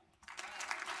Oddie.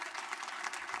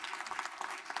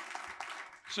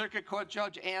 Circuit Court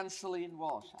Judge Anne Celine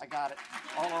Walsh. I got it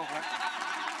all over it.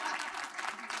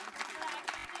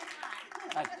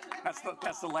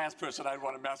 That's the last person I'd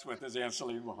want to mess with is Anne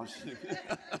Celine Walsh.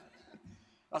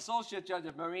 Associate Judge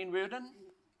Maureen Reardon.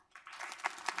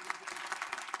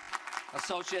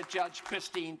 Associate Judge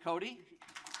Christine Cody.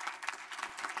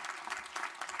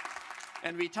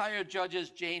 And retired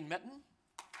judges Jane Mitten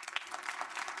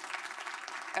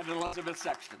and Elizabeth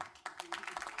Sexton.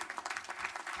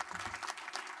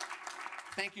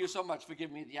 Thank you so much for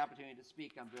giving me the opportunity to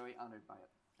speak. I'm very honored by it.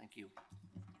 Thank you.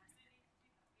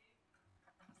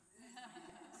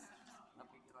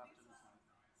 Let me get off to the side.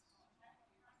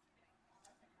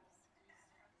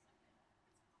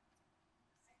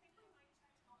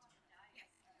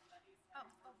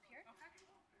 Oh, here?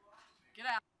 Get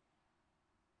out.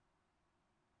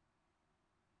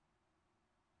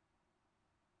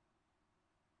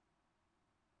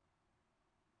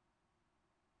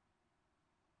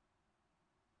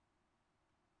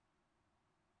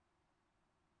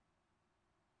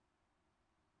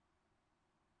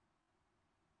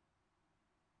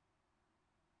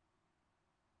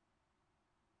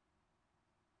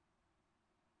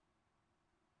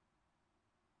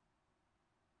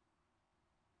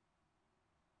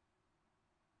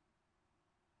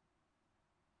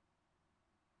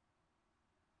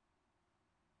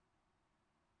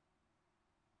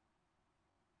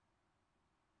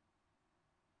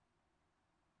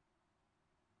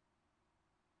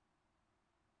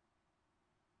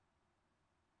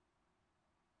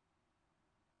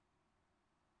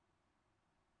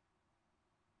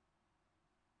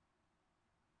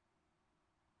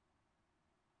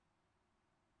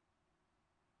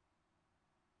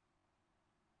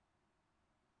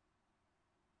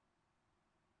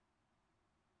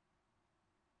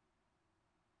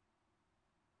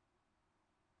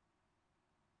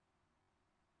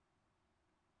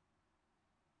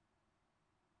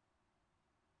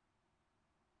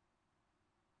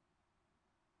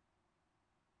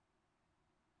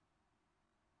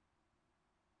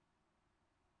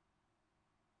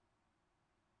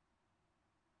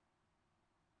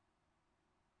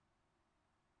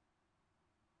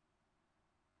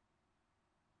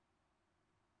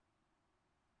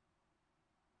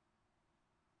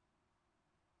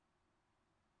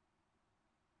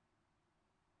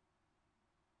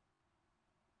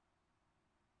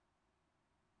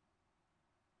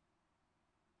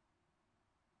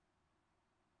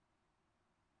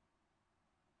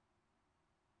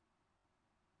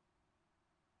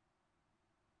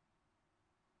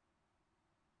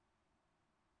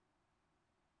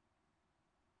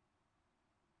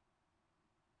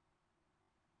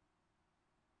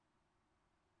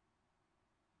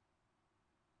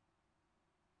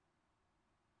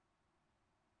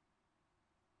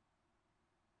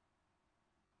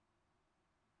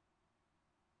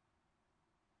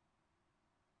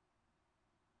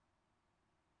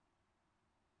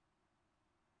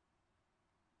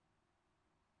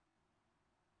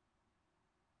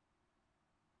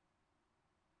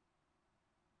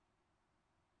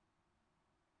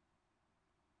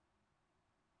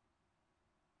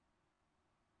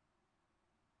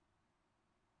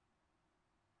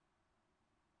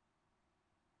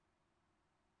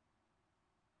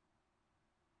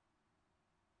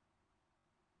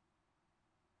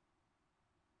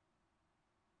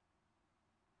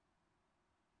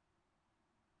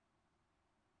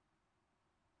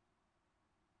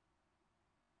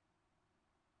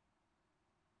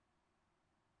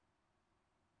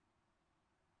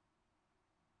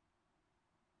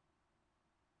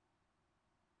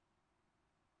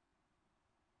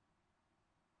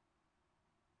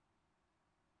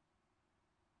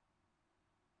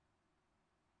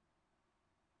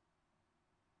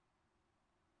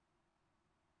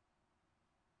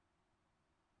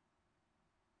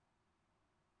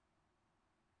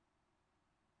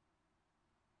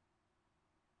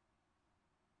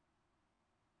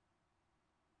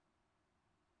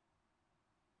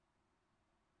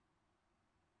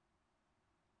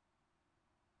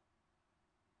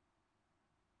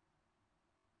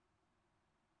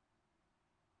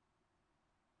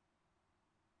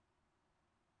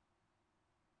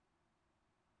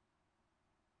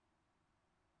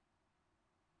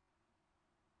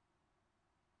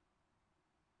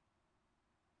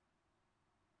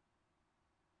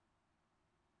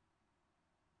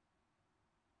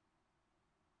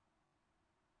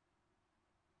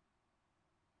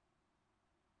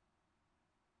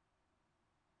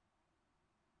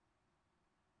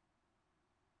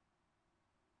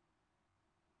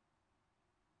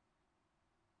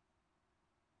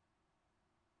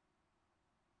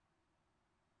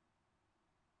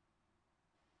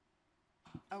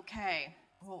 Okay,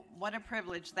 well, what a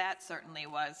privilege that certainly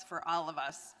was for all of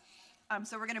us.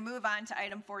 So we're going to move on to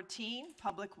item 14,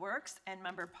 Public Works, and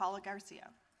Member Paula Garcia.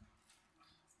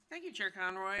 Thank you, Chair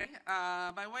Conroy.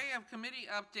 By way of committee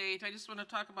update, I just want to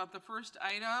talk about the first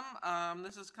item.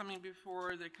 This is coming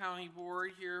before the county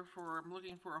board here I'm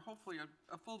looking for hopefully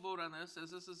a full vote on this,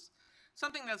 as this is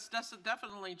something that's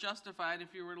definitely justified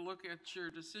if you were to look at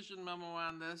your decision memo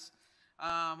on this.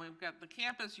 We've got the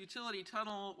campus utility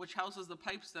tunnel, which houses the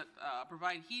pipes that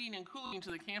provide heating and cooling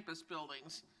to the campus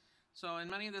buildings.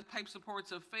 And many of the pipe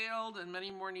supports have failed, and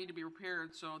many more need to be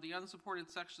repaired. So the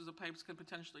unsupported sections of pipes could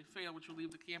potentially fail, which will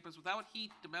leave the campus without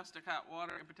heat, domestic hot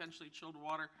water, and potentially chilled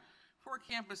water for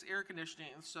campus air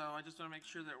conditioning. So I just want to make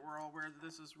sure that we're all aware that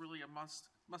this is really a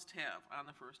must-have on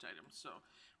the first item. So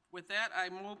with that, I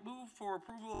move for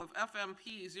approval of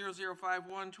FMP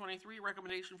 005123,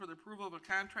 recommendation for the approval of a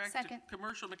contract to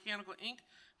Commercial Mechanical Inc.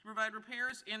 to provide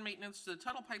repairs and maintenance to the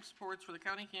tunnel pipe supports for the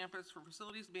county campus for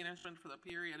facilities management for the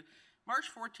period March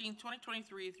 14,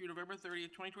 2023 through November 30,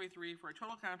 2023 for a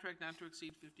total contract not to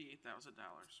exceed $58,000.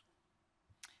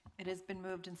 It has been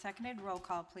moved and seconded. Roll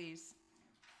call, please.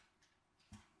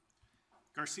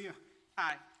 Garcia.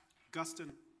 Aye.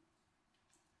 Guston.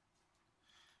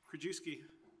 Krajewski.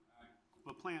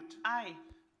 LaPlante. Aye.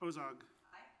 Ozog.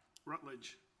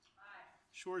 Rutledge.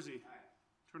 Shorzy.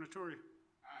 Tornatore.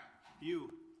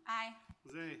 You. Aye.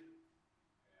 Zay.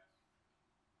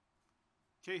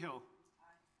 Cahill.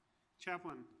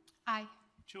 Chaplin. Aye.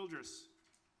 Childress.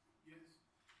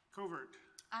 Covert.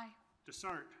 Aye.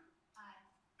 Desart.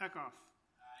 Eckhoff.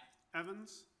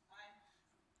 Evans.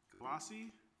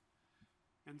 Glossy.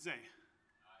 And Zay.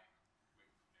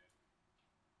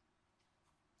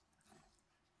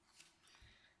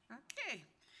 Okay.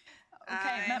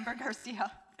 Okay, Member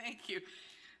Garcia. Thank you.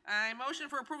 I motion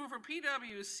for approval for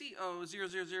PWCO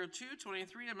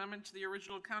 000223, amendment to the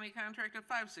original county contract of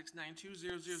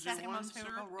 56920001, Second most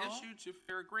favorable roll. issued to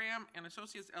Fair Graham and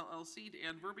Associates LLC to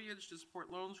add verbiage to support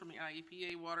loans from the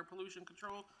IEPA Water Pollution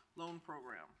Control Loan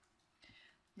Program.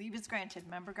 Leave is granted.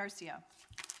 Member Garcia.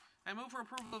 I move for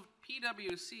approval of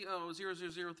PWCO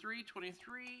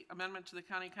 000323, amendment to the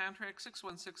county contract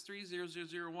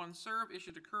 61630001 serve,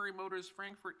 issued to Curry Motors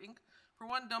Frankfurt, Inc. for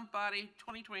one dump body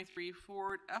 2023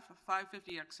 Ford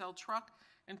F550XL truck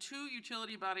and two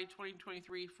utility body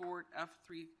 2023 Ford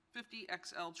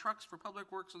F350XL trucks for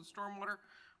public works and stormwater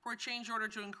for a change order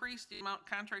to increase the amount,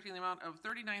 contracting the amount of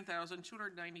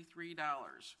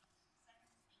 $39,293.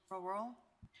 Roll.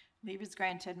 Leave is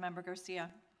granted. Member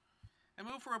Garcia. I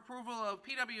move for approval of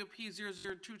PWP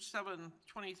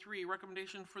 002723,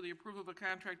 recommendation for the approval of a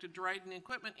contract to Dryden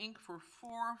Equipment, Inc. for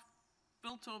 4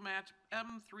 Filtomat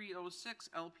M306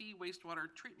 LP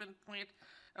wastewater treatment plant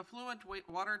effluent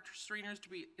water strainers to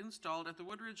be installed at the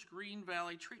Woodridge Green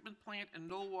Valley Treatment Plant and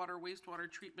Knoll Water wastewater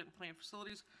treatment plant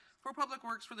facilities for public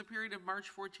works for the period of March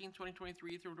 14,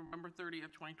 2023 through November 30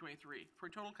 of 2023 for a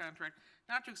total contract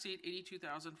not to exceed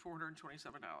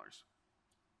 $82,427.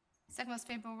 Second most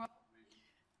favorable roll.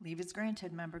 Leave is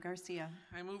granted. Member Garcia.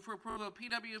 I move for approval of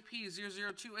PWP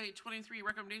 002823,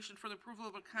 recommendation for the approval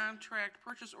of a contract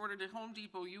purchase order to Home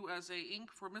Depot USA,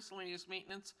 Inc. for miscellaneous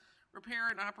maintenance, repair,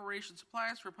 and operation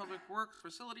supplies for public works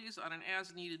facilities on an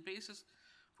as-needed basis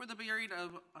for the period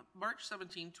of March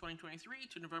 17, 2023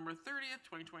 to November 30th,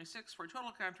 2026 for a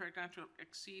total contract not to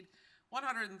exceed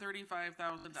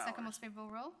 $135,000. Second most favorable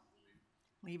roll.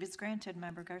 Leave is granted.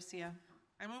 Member Garcia.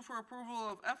 I move for approval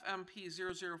of FMP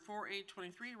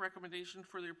 004823, recommendation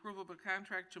for the approval of a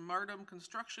contract to Mardum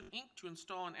Construction, Inc. to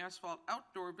install an asphalt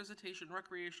outdoor visitation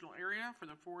recreational area for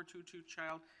the 422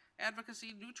 Child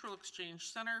Advocacy Neutral Exchange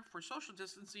Center for social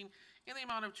distancing in the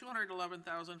amount of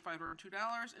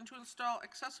 $211,502 and to install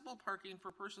accessible parking for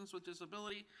persons with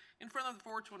disability in front of the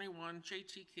 421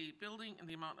 JTK building in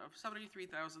the amount of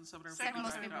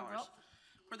 $73,755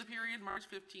 for the period March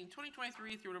 15,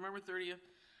 2023 through November 30th,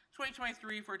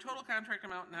 2023 for a total contract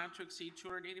amount not to exceed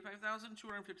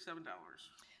 $285,257.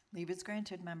 Leave is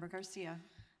granted. Member Garcia.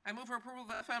 I move for approval of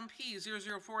FMP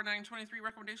 004923,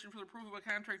 recommendation for the approval of a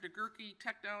contract to Gerke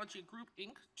Technology Group,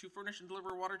 Inc. to furnish and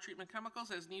deliver water treatment chemicals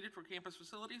as needed for campus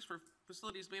facilities for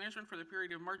facilities management for the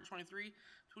period of March 23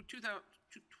 to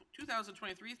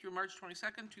 2023 through March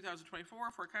 22nd,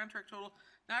 2024 for a contract total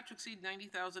not to exceed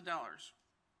 $90,000.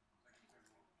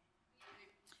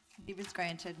 Leave is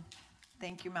granted.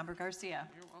 Thank you, Member Garcia.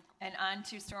 You're welcome. And on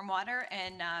to Stormwater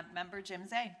and Member Jim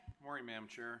Zay. Morning, Madam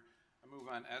Chair. I move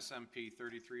on SMP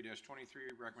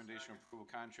 33-23, recommendation of approval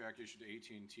contract issued to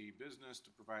AT&T Business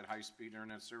to provide high-speed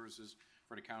internet services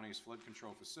for the county's flood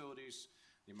control facilities.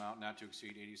 The amount not to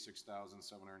exceed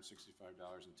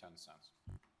 $86,765.10.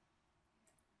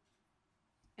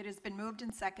 It has been moved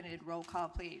and seconded. Roll call,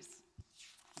 please.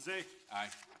 Zay. Aye.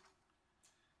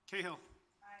 Cahill.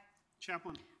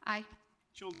 Chaplin. Aye.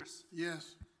 Childress.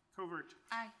 Yes. Covert.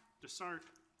 Aye. Desart.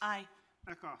 Aye.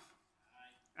 Eckhoff.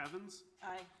 Evans.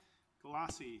 Aye.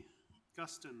 Galassi.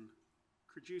 Guston.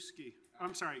 Krajewski.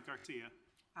 I'm sorry, Garcia.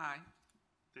 Aye.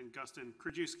 Then Guston.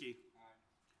 Krajewski.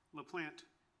 LaPlante.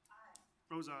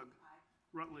 Ozog.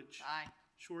 Rutledge. Aye.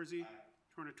 Shorzy.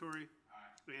 Tornatori.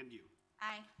 And you.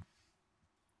 Aye.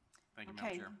 Thank you, Madam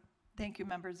Okay. Chair. Thank you,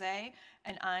 Member Zay.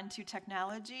 And on to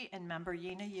technology and Member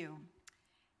Yina Yu.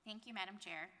 Thank you, Madam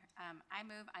Chair. I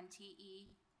move on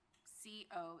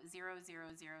TECO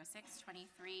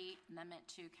 000623, amendment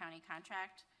to county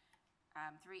contract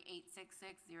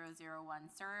 3866001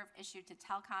 serve, issued to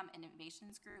Telecom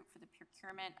Innovations Group for the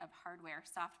procurement of hardware,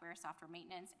 software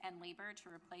maintenance, and labor to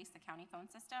replace the county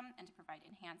phone system and to provide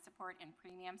enhanced support and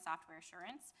premium software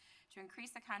assurance, to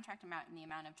increase the contract amount in the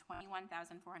amount of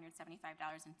 $21,475.50,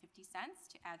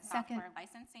 to add software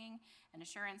licensing and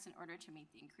assurance in order to meet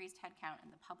the increased headcount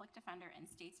in the public defender and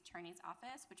state's attorney's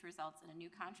office, which results in a new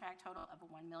contract total of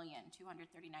 $1,239,448.30.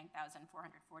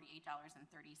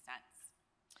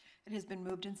 It has been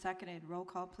moved and seconded. Roll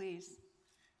call, please.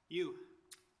 You.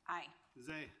 Aye.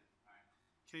 Zay.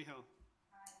 Cahill.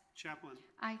 Chaplin.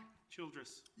 Aye.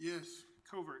 Childress. Yes.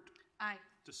 Covert. Aye.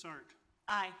 Desart.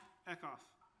 Aye. Eckhoff.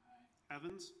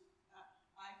 Evans.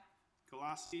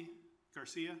 Galassi.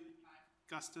 Garcia.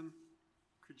 Guston.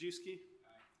 Krajewski.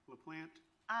 LaPlante.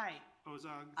 Aye.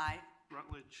 Ozog. Aye.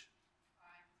 Rutledge.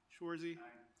 Shorzy.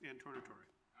 And Tornatori.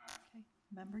 Okay.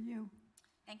 Member Yu.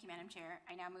 Thank you, Madam Chair.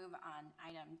 I now move on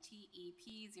item TEP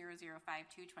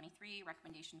 005223,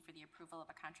 recommendation for the approval of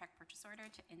a contract purchase order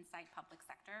to Insight Public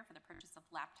Sector for the purchase of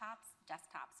laptops,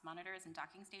 desktops, monitors, and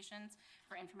docking stations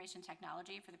for information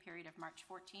technology for the period of March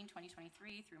 14,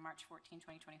 2023 through March 14,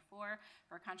 2024,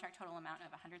 for a contract total amount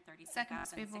of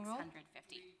 $136,650.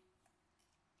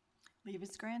 Leave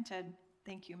is granted.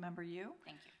 Thank you, Member Yu.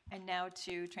 Thank you. And now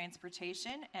to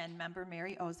transportation and Member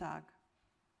Mary Ozog.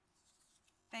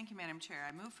 Thank you, Madam Chair.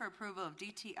 I move for approval of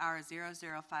DTR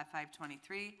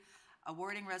 005523,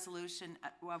 awarding resolution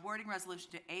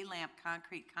to A-Lamp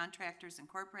Concrete Contractors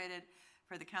Incorporated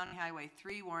for the County Highway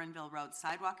 3 Warrenville Road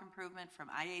sidewalk improvement from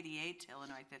I-88 to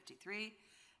Illinois 53,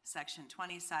 Section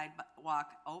 20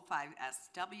 Sidewalk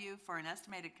 05SW for an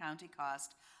estimated county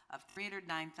cost of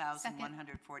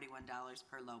 $309,141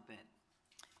 per low bid.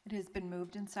 It has been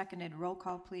moved and seconded. Roll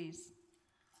call, please.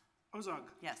 Ozog.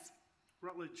 Yes.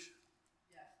 Rutledge.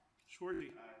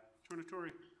 Shorzy.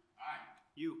 Tornatori.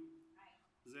 You.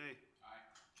 Zay.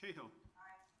 Cahill.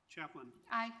 Chaplin.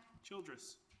 Aye.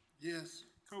 Childress. Yes.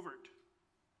 Covert.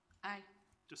 Aye.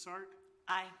 Desart.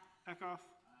 Aye. Eckhoff.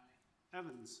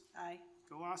 Evans. Aye.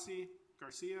 Galassi.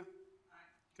 Garcia.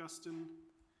 Guston.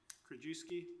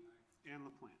 Krajewski. And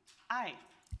LaPlante. Aye.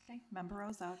 Okay. Member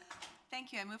Ozog.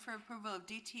 Thank you. I move for approval of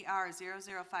DTR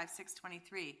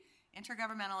 005623,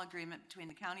 intergovernmental agreement between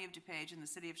the County of DuPage and the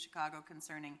City of Chicago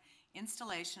concerning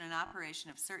installation and operation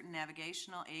of certain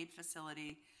navigational aid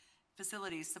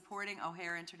facilities supporting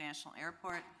O'Hare International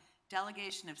Airport,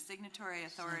 delegation of signatory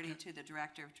authority to the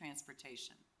Director of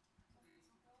Transportation.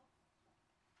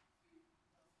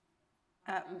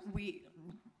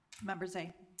 Member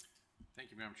Zay.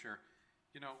 Thank you, Madam Chair.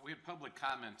 You know, we had public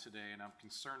comment today, and I'm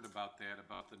concerned about that,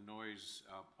 about the noise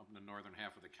up in the northern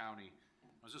half of the county.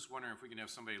 I was just wondering if we can have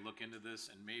somebody look into this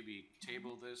and maybe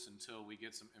table this until we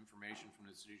get some information from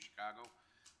the City of Chicago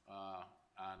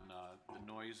on the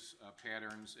noise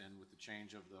patterns and with the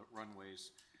change of the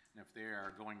runways. And if they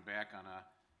are going back on a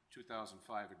 2005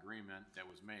 agreement that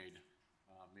was made,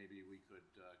 maybe we could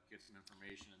get some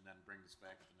information and then bring this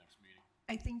back at the next meeting.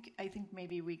 I think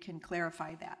maybe we can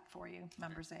clarify that for you,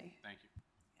 Member Zay. Thank you.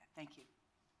 Yeah, thank you.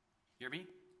 Hear me?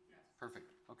 Yes. Perfect.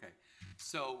 Okay.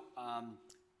 So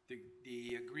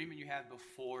the agreement you have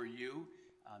before you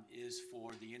is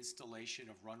for the installation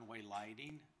of runway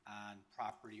lighting on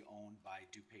property owned by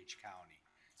DuPage County.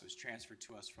 It was transferred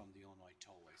to us from the Illinois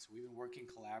Tollway. So we've been working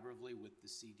collaboratively with the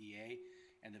CDA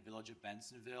and the Village of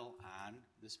Bensonville on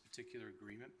this particular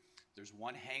agreement. There's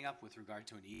one hang-up with regard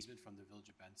to an easement from the Village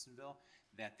of Bensonville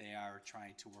that they are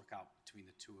trying to work out between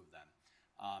the two of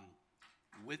them.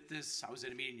 With this, I was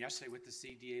at a meeting yesterday with the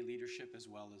CDA leadership as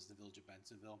well as the Village of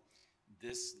Bensonville.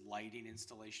 This lighting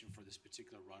installation for this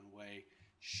particular runway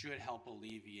should help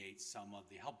alleviate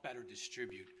help better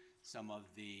distribute some of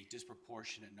the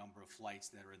disproportionate number of flights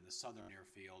that are in the southern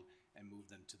airfield and move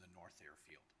them to the north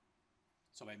airfield.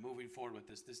 So by moving forward with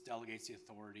this delegates the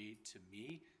authority to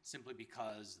me simply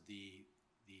because the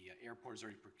airport is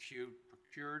already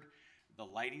procured the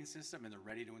lighting system, and they're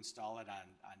ready to install it on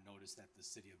notice that the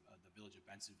the village of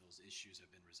Bensonville's issues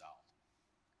have been resolved.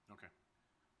 Okay.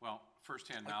 Well,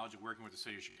 firsthand knowledge of working with the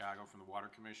city of Chicago from the Water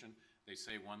Commission, they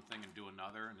say one thing and do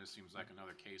another, and this seems like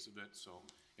another case of it. So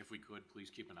if we could, please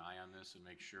keep an eye on this and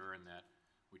make sure, and that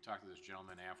we talk to this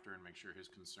gentleman after and make sure his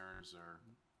concerns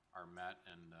are met,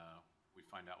 and we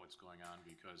find out what's going on,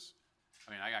 because,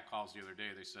 I mean, I got calls the other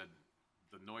day, they said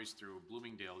the noise through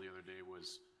Bloomingdale the other day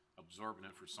was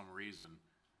absorbent for some reason,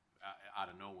 out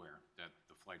of nowhere, that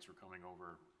the flights were coming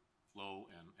over low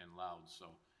and loud. So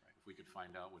if we could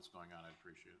find out what's going on, I'd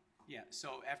appreciate it. Yeah,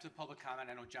 so after the public comment,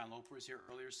 I know John Loper was here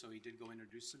earlier, so he did go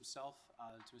introduce himself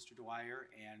to Mr. Dwyer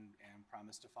and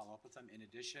promised to follow up with him. In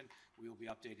addition, we will be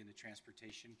updating the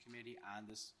Transportation Committee on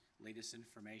this latest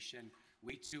information.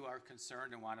 We too are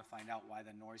concerned and want to find out why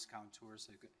the noise contours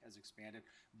has expanded,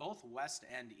 both west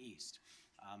and east.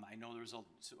 I know so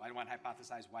I don't want to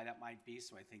hypothesize why that might be,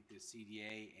 so I think the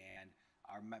CDA and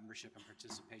our membership and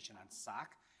participation on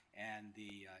SOC and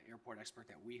the airport expert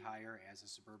that we hire as a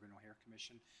Suburban O'Hare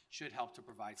Commission should help to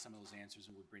provide some of those answers,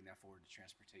 and we'll bring that forward to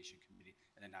Transportation Committee,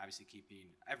 and then obviously keeping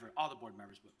all the board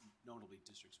members, but notably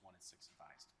Districts 1 and 6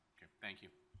 advised. Okay, thank you.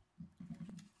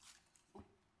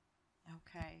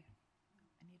 Okay.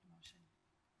 I need a motion.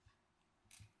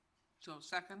 So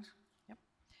second? Yep.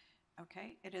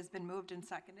 Okay, it has been moved and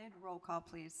seconded. Roll call,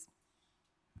 please.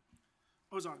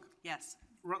 Ozog. Yes.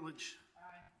 Rutledge.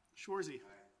 Schwarzy.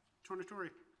 Tornatore.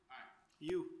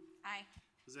 You. Aye.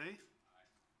 Zay.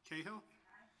 Cahill.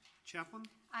 Chaplin.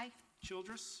 Aye.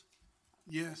 Childress.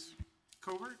 Yes.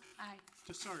 Covert. Aye.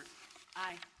 Desart.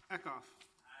 Aye. Eckhoff.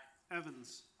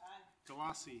 Evans.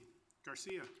 Galassi.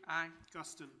 Garcia. Aye.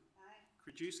 Guston.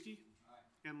 Krajewski.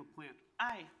 And LaPlante.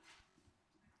 Aye.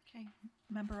 Okay,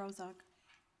 Member Ozog.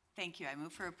 Thank you. I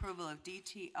move for approval of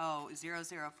DTO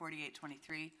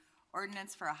 004823,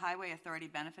 ordinance for a Highway Authority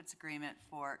Benefits Agreement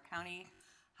for County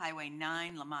Highway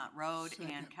 9 Lamont Road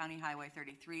and County Highway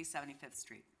 33 75th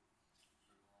Street.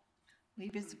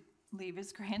 Leave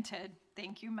is granted.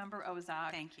 Thank you, Member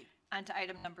Ozog. Thank you. On to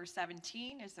item number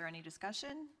 17. Is there any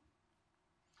discussion?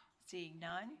 Seeing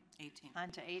none. 18. On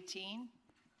to 18.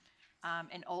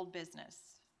 An old business,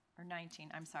 or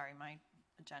 19. I'm sorry, my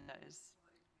agenda is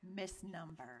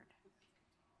misnumbered.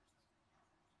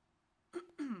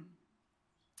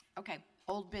 Okay,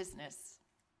 old business.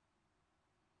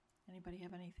 Anybody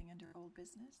have anything under old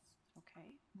business? Okay,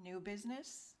 new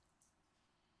business?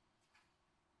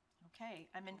 Okay,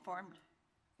 I'm informed.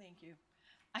 Thank you.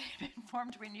 I am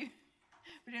informed we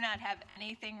do not have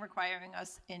anything requiring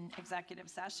us in executive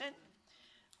session.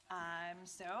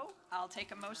 So I'll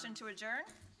take a motion to adjourn.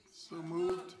 So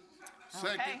moved.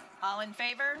 Second. Okay, all in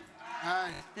favor?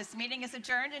 Aye. This meeting is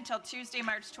adjourned until Tuesday,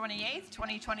 March 28th,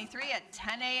 2023 at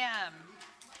 10 a.m.